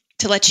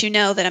to let you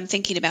know that I'm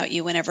thinking about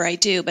you whenever I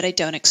do, but I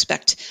don't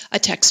expect a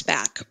text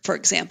back, for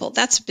example.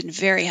 That's been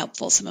very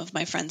helpful. Some of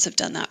my friends have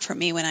done that for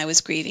me when I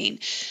was grieving.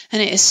 And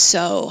it is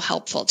so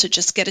helpful to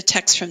just get a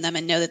text from them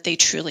and know that they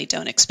truly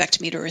don't expect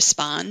me to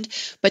respond,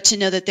 but to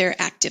know that they're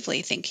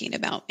actively thinking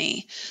about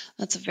me.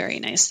 That's a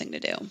very nice thing to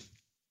do.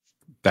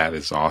 That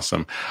is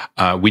awesome.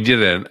 We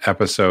did an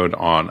episode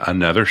on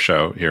another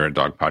show here at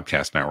Dog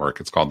Podcast Network.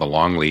 It's called The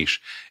Long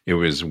Leash. It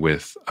was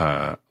with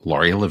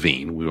Laurie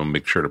Levine. We will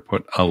make sure to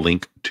put a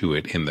link to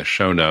it in the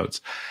show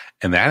notes.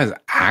 And that is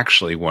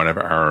actually one of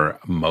our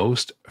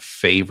most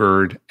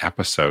favored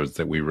episodes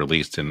that we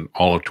released in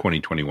all of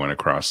 2021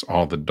 across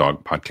all the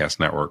Dog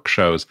Podcast Network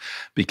shows,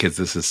 because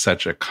this is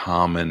such a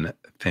common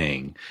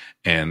thing.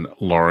 And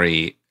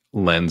Laurie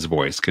lends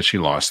voice because she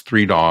lost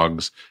 3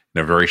 dogs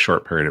in a very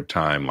short period of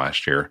time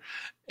last year.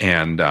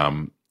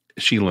 And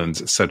she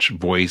lends such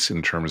voice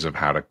in terms of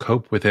how to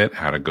cope with it,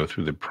 how to go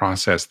through the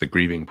process, the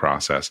grieving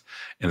process.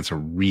 And it's a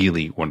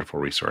really wonderful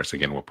resource.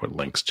 Again, we'll put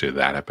links to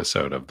that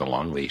episode of The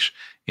Long Leash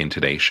in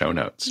today's show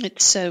notes.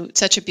 It's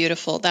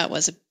that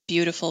was a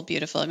beautiful.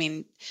 I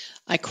mean,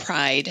 I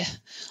cried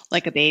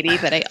like a baby,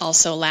 but I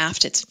also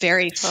laughed. It's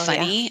very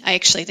funny. Yeah. I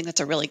actually think that's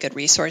a really good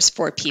resource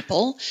for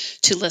people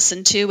to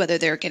listen to, whether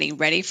they're getting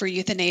ready for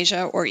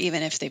euthanasia or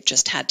even if they've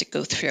just had to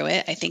go through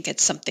it. I think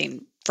it's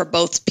something for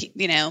both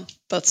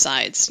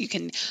sides. You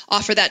can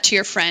offer that to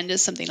your friend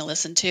as something to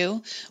listen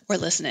to, or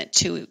listen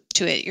to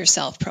it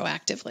yourself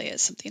proactively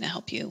as something to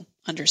help you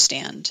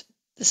understand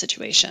the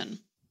situation.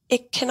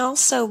 It can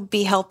also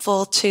be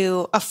helpful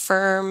to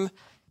affirm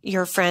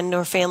your friend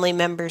or family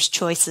member's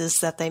choices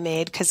that they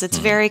made, because it's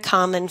very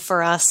common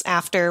for us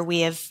after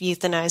we have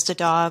euthanized a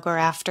dog or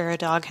after a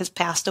dog has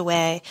passed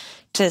away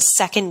to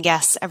second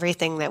guess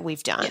everything that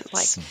we've done.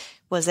 Yes. Like,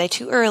 was I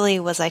too early?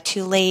 Was I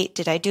too late?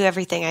 Did I do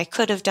everything I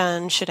could have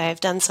done? Should I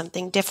have done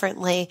something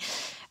differently?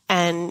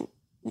 And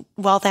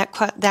while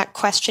that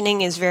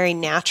questioning is very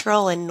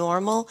natural and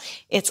normal,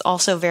 it's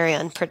also very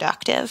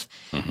unproductive.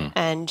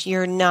 And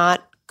you're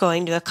not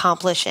going to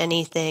accomplish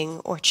anything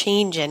or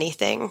change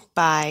anything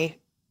by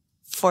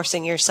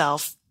forcing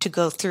yourself to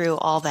go through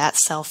all that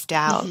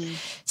self-doubt.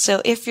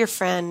 So if your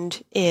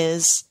friend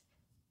is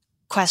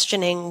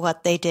questioning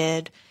what they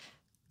did,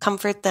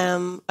 comfort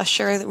them,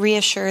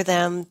 reassure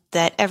them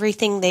that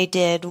everything they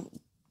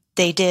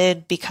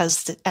did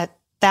because at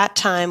that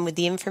time, with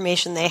the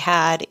information they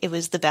had, it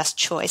was the best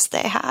choice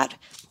they had.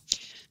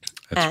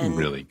 That's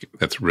really good,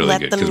 because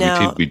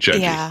we judge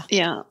it.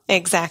 Yeah,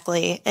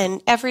 exactly.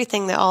 And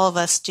everything that all of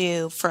us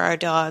do for our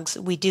dogs,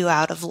 we do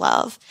out of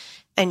love.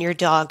 And your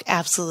dog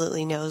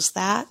absolutely knows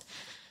that.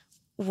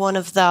 One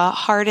of the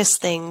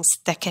hardest things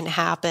that can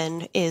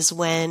happen is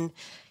when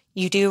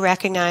you do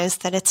recognize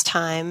that it's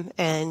time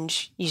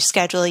and you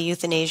schedule a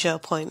euthanasia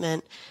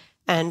appointment,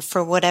 and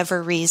for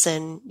whatever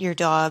reason, your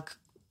dog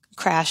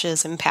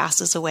crashes and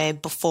passes away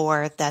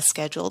before that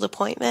scheduled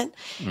appointment.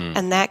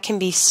 And that can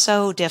be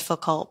so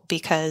difficult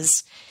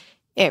because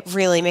it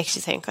really makes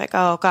you think like,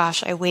 oh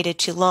gosh, I waited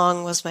too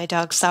long. Was my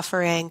dog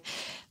suffering?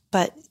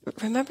 But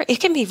remember,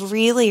 it can be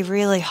really,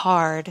 really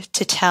hard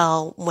to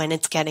tell when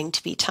it's getting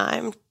to be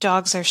time.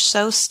 Dogs are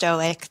so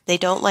stoic. They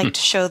don't like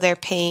to show their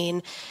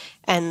pain,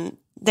 and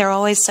they're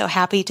always so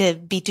happy to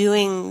be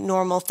doing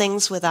normal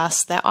things with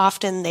us that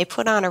often they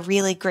put on a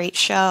really great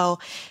show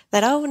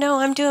that, oh no,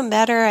 I'm doing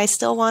better. I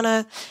still want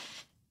to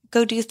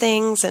go do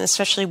things. And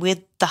especially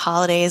with the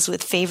holidays,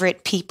 with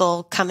favorite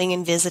people coming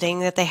and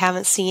visiting that they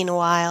haven't seen in a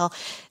while,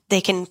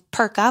 they can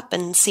perk up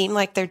and seem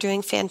like they're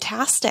doing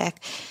fantastic.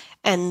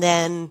 And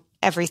then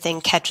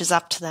everything catches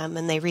up to them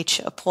and they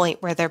reach a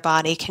point where their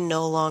body can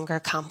no longer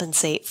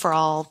compensate for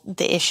all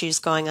the issues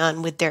going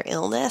on with their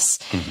illness.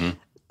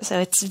 So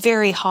it's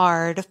very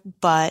hard,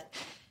 but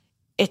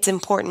it's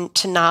important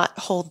to not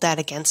hold that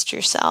against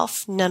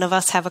yourself. None of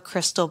us have a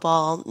crystal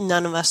ball.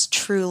 None of us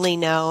truly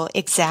know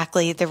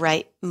exactly the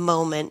right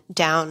moment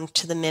down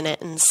to the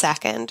minute and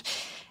second.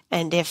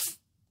 And if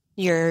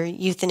your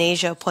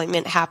euthanasia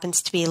appointment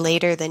happens to be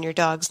later than your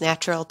dog's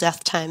natural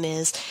death time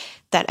is,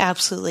 that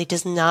absolutely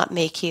does not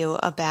make you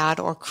a bad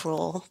or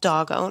cruel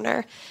dog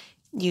owner.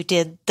 You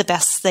did the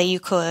best that you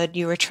could.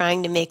 You were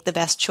trying to make the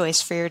best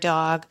choice for your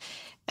dog,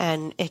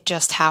 and it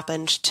just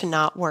happened to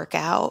not work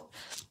out.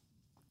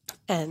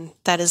 And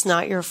that is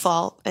not your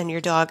fault, and your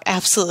dog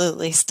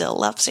absolutely still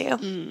loves you.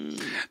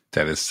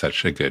 That is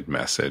such a good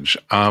message.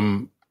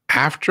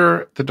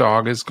 After the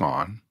dog is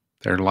gone,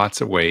 there are lots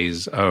of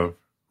ways of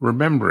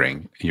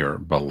remembering your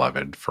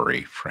beloved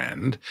furry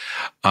friend.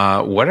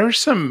 What are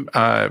some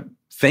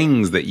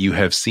things that you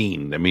have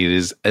seen? I mean, it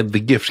is the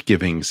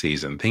gift-giving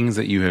season, things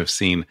that you have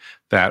seen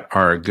that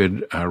are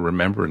good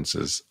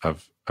remembrances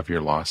of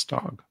your lost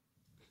dog.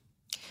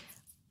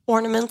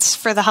 Ornaments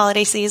for the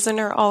holiday season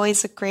are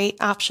always a great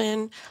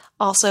option.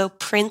 Also,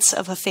 prints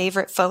of a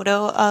favorite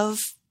photo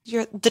of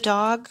the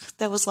dog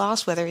that was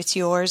lost, whether it's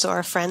yours or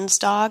a friend's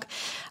dog.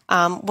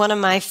 One of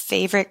my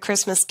favorite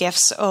Christmas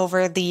gifts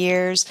over the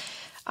years,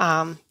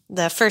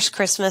 the first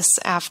Christmas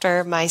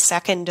after my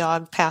second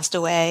dog passed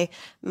away,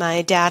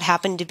 my dad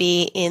happened to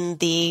be in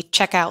the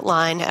checkout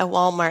line at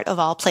Walmart of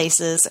all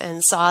places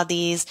and saw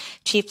these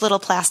cheap little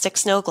plastic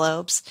snow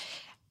globes.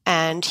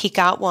 And he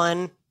got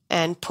one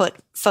and put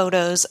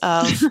photos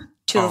of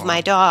two of my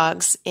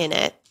dogs in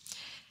it.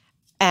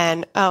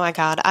 And oh my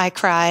God, I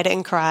cried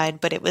and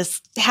cried, but it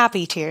was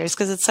happy tears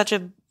because it's such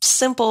a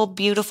simple,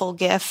 beautiful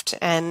gift.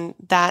 And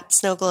that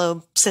snow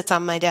globe sits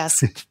on my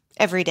desk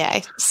every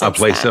day. A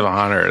place of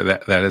honor.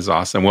 That is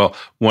awesome. Well,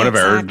 one of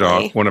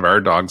our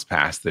dogs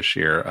passed this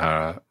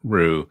year,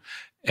 Rue,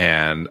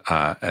 and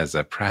as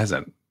a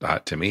present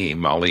to me,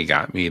 Molly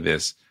got me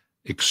this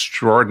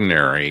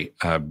extraordinary,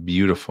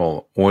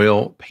 beautiful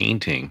oil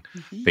painting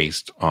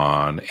based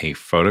on a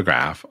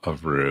photograph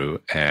of Rue,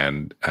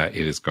 and it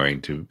is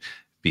going to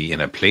be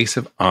in a place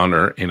of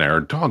honor in our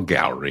dog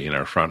gallery in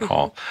our front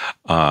hall.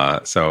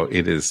 So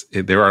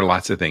there are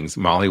lots of things.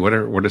 Molly, what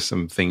are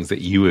some things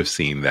that you have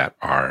seen that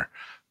are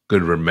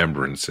good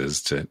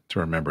remembrances to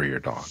remember your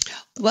dog?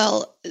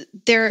 Well,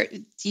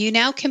 you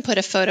now can put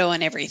a photo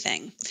on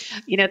everything.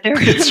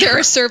 There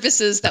are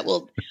services that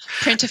will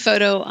print a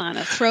photo on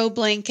a throw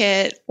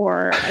blanket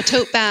or a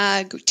tote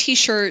bag, or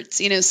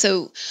T-shirts,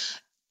 so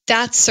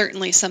that's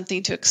certainly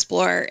something to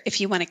explore.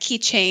 If you want a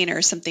keychain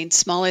or something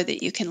smaller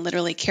that you can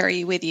literally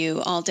carry with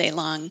you all day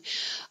long,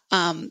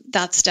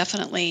 that's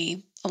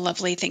definitely a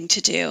lovely thing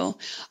to do.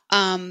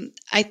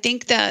 I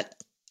think that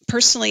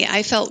personally,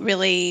 I felt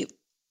really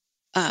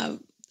the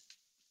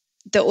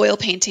oil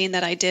painting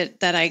that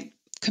I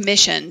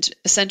commissioned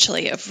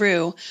essentially of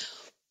Rue.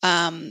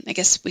 I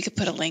guess we could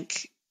put a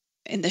link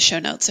in the show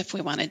notes if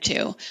we wanted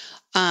to.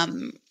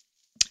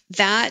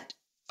 That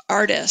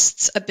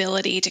artist's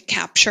ability to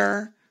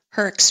capture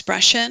her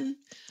expression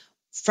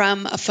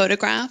from a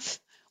photograph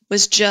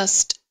was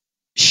just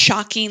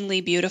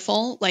shockingly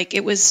beautiful. Like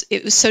it was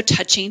so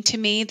touching to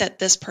me that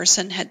this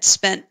person had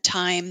spent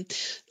time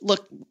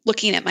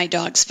looking at my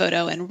dog's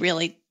photo and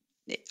really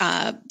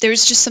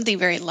there's just something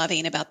very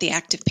loving about the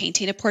act of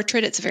painting a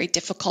portrait. It's a very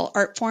difficult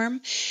art form.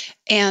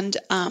 And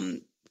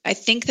I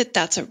think that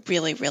that's a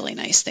really, really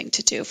nice thing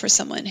to do for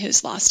someone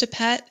who's lost a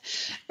pet,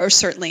 or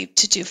certainly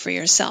to do for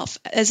yourself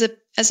as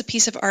a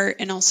piece of art,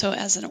 and also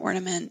as an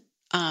ornament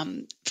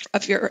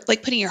of your,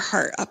 like putting your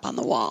heart up on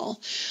the wall.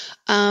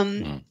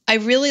 I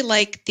really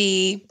like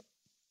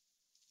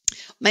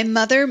my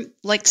mother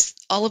likes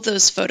all of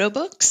those photo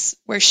books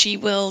where she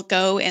will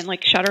go and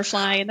like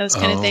Shutterfly and those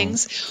kind of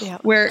things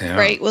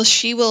right. Well,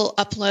 she will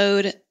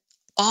upload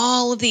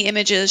all of the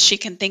images she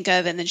can think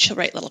of, and then she'll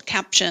write little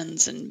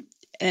captions, and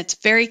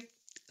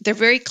they're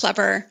very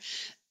clever,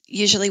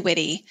 usually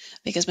witty,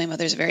 because my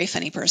mother's a very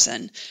funny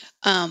person.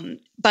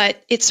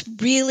 But it's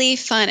really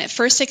fun. At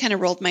first I kind of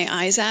rolled my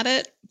eyes at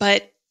it,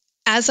 but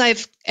as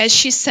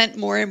she sent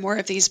more and more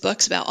of these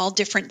books about all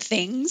different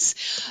things,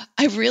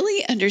 I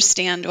really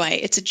understand why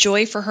it's a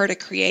joy for her to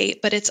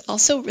create, but it's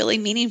also really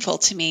meaningful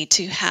to me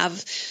to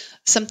have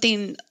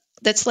something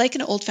that's like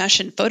an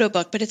old-fashioned photo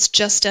book, but it's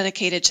just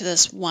dedicated to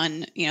this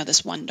one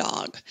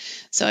dog.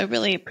 So I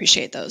really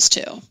appreciate those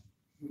too.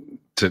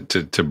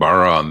 To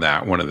borrow on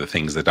that, one of the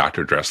things that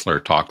Dr. Dressler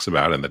talks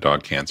about in the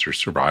Dog Cancer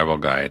Survival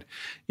Guide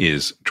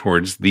is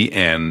towards the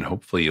end,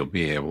 hopefully you'll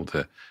be able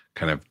to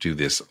kind of do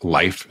this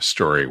life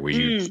story where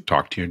you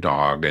talk to your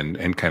dog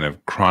and kind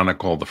of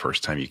chronicle the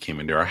first time you came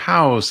into our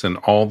house and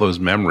all those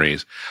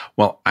memories.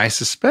 Well, I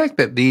suspect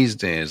that these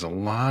days, a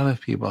lot of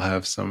people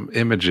have some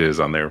images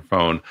on their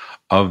phone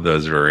of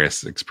those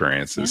various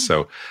experiences.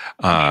 So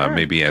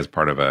maybe as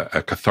part of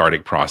a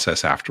cathartic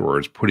process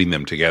afterwards, putting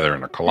them together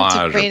in a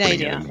collage or putting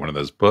it in one of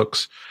those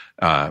books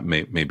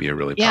may be a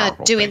really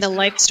powerful doing thing. The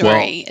life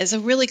story is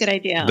a really good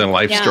idea. The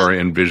life story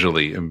and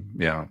visually,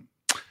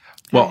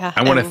 Well,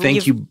 I want to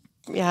thank you.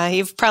 Yeah,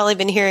 you've probably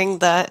been hearing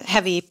the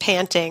heavy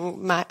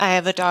panting. I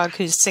have a dog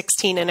who's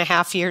 16 and a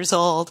half years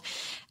old,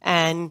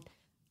 and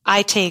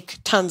I take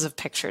tons of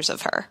pictures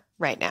of her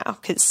right now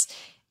because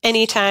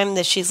anytime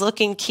that she's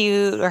looking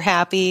cute or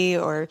happy,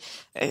 or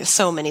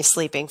so many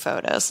sleeping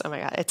photos, oh my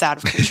God, it's out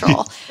of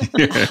control.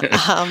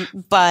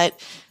 But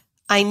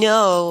I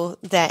know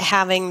that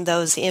having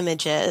those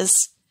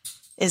images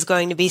is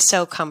going to be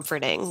so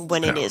comforting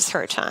when it is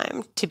her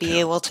time to be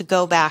able to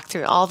go back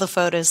through all the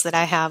photos that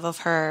I have of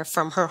her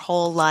from her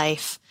whole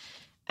life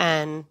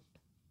and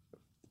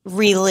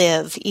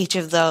relive each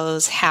of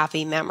those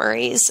happy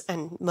memories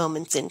and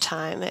moments in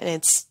time. And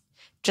it's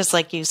just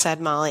like you said,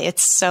 Molly,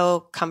 it's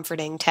so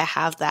comforting to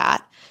have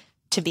that,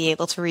 to be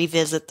able to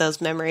revisit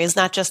those memories,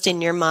 not just in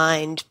your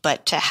mind,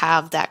 but to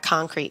have that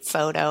concrete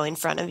photo in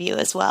front of you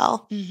as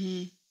well.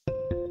 Mm-hmm.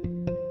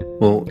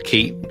 Well,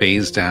 Kate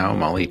Basedow,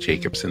 Molly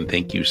Jacobson,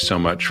 thank you so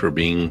much for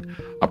being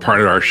a part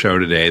of our show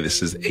today.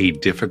 This is a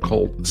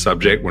difficult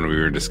subject. When we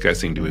were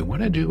discussing, do we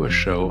want to do a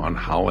show on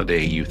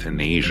holiday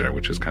euthanasia,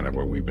 which is kind of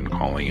what we've been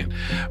calling it,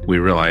 we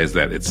realized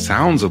that it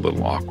sounds a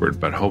little awkward,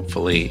 but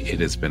hopefully it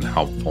has been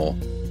helpful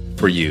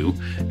for you.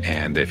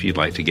 And if you'd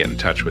like to get in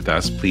touch with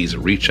us, please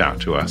reach out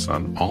to us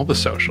on all the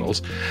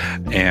socials.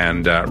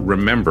 And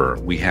remember,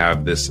 we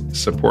have this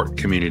support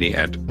community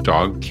at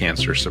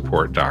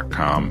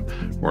dogcancersupport.com,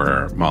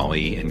 where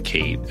Molly and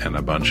Kate and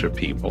a bunch of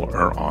people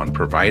are on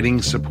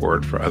providing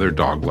support for other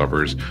dog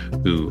lovers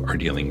who are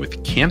dealing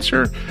with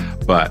cancer,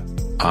 but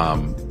are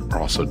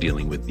also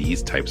dealing with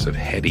these types of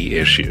heady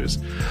issues.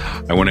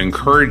 I want to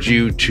encourage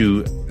you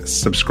to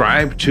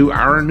subscribe to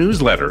our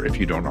newsletter. If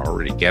you don't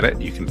already get it,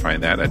 you can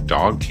find that at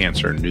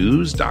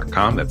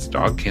dogcancernews.com. That's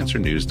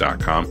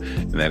dogcancernews.com.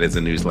 And that is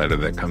a newsletter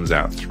that comes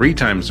out 3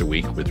 times a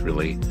week with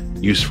really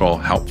useful,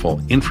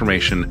 helpful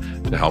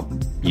information to help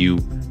you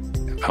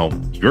help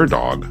your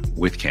dog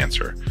with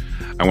cancer.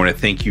 I want to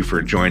thank you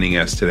for joining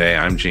us today.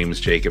 I'm James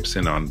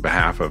Jacobson on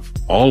behalf of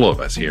all of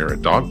us here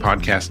at Dog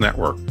Podcast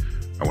Network.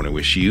 I want to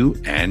wish you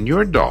and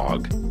your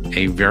dog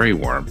a very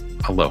warm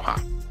aloha.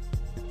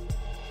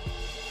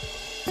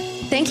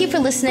 Thank you for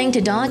listening to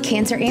Dog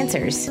Cancer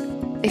Answers.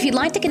 If you'd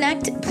like to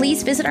connect,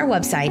 please visit our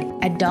website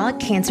at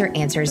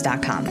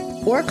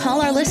dogcanceranswers.com or call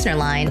our listener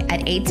line at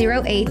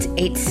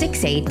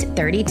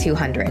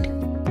 808-868-3200.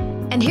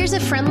 And here's a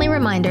friendly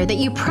reminder that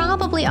you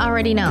probably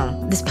already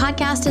know. This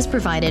podcast is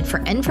provided for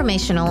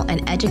informational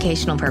and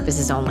educational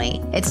purposes only.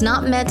 It's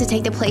not meant to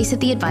take the place of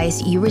the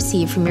advice you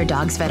receive from your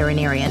dog's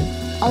veterinarian.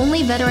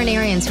 Only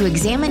veterinarians who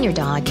examine your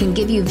dog can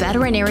give you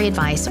veterinary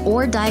advice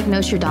or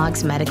diagnose your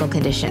dog's medical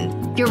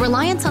condition. Your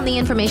reliance on the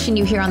information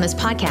you hear on this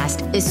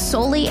podcast is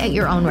solely at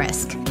your own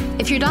risk.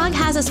 If your dog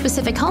has a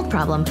specific health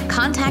problem,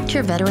 contact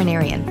your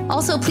veterinarian.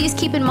 Also, please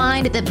keep in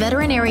mind that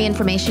veterinary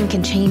information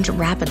can change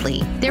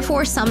rapidly.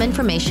 Therefore, some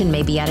information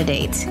may be out of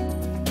date.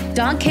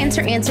 Dog Cancer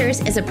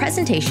Answers is a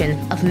presentation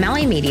of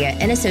Maui Media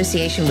in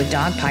association with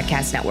Dog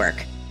Podcast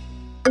Network.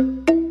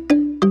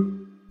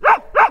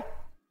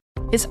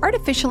 Is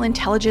artificial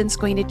intelligence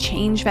going to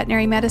change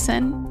veterinary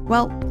medicine?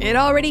 Well, it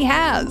already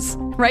has.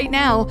 Right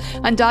now,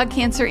 on Dog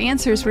Cancer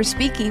Answers, we're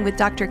speaking with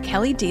Dr.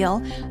 Kelly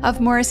Deal of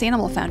Morris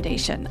Animal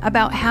Foundation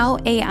about how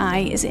AI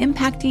is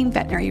impacting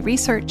veterinary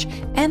research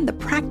and the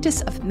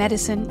practice of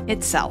medicine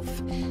itself.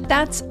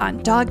 That's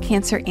on Dog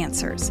Cancer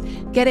Answers.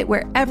 Get it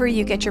wherever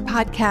you get your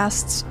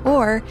podcasts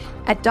or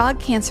at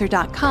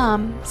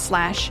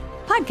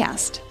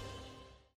dogcancer.com/podcast.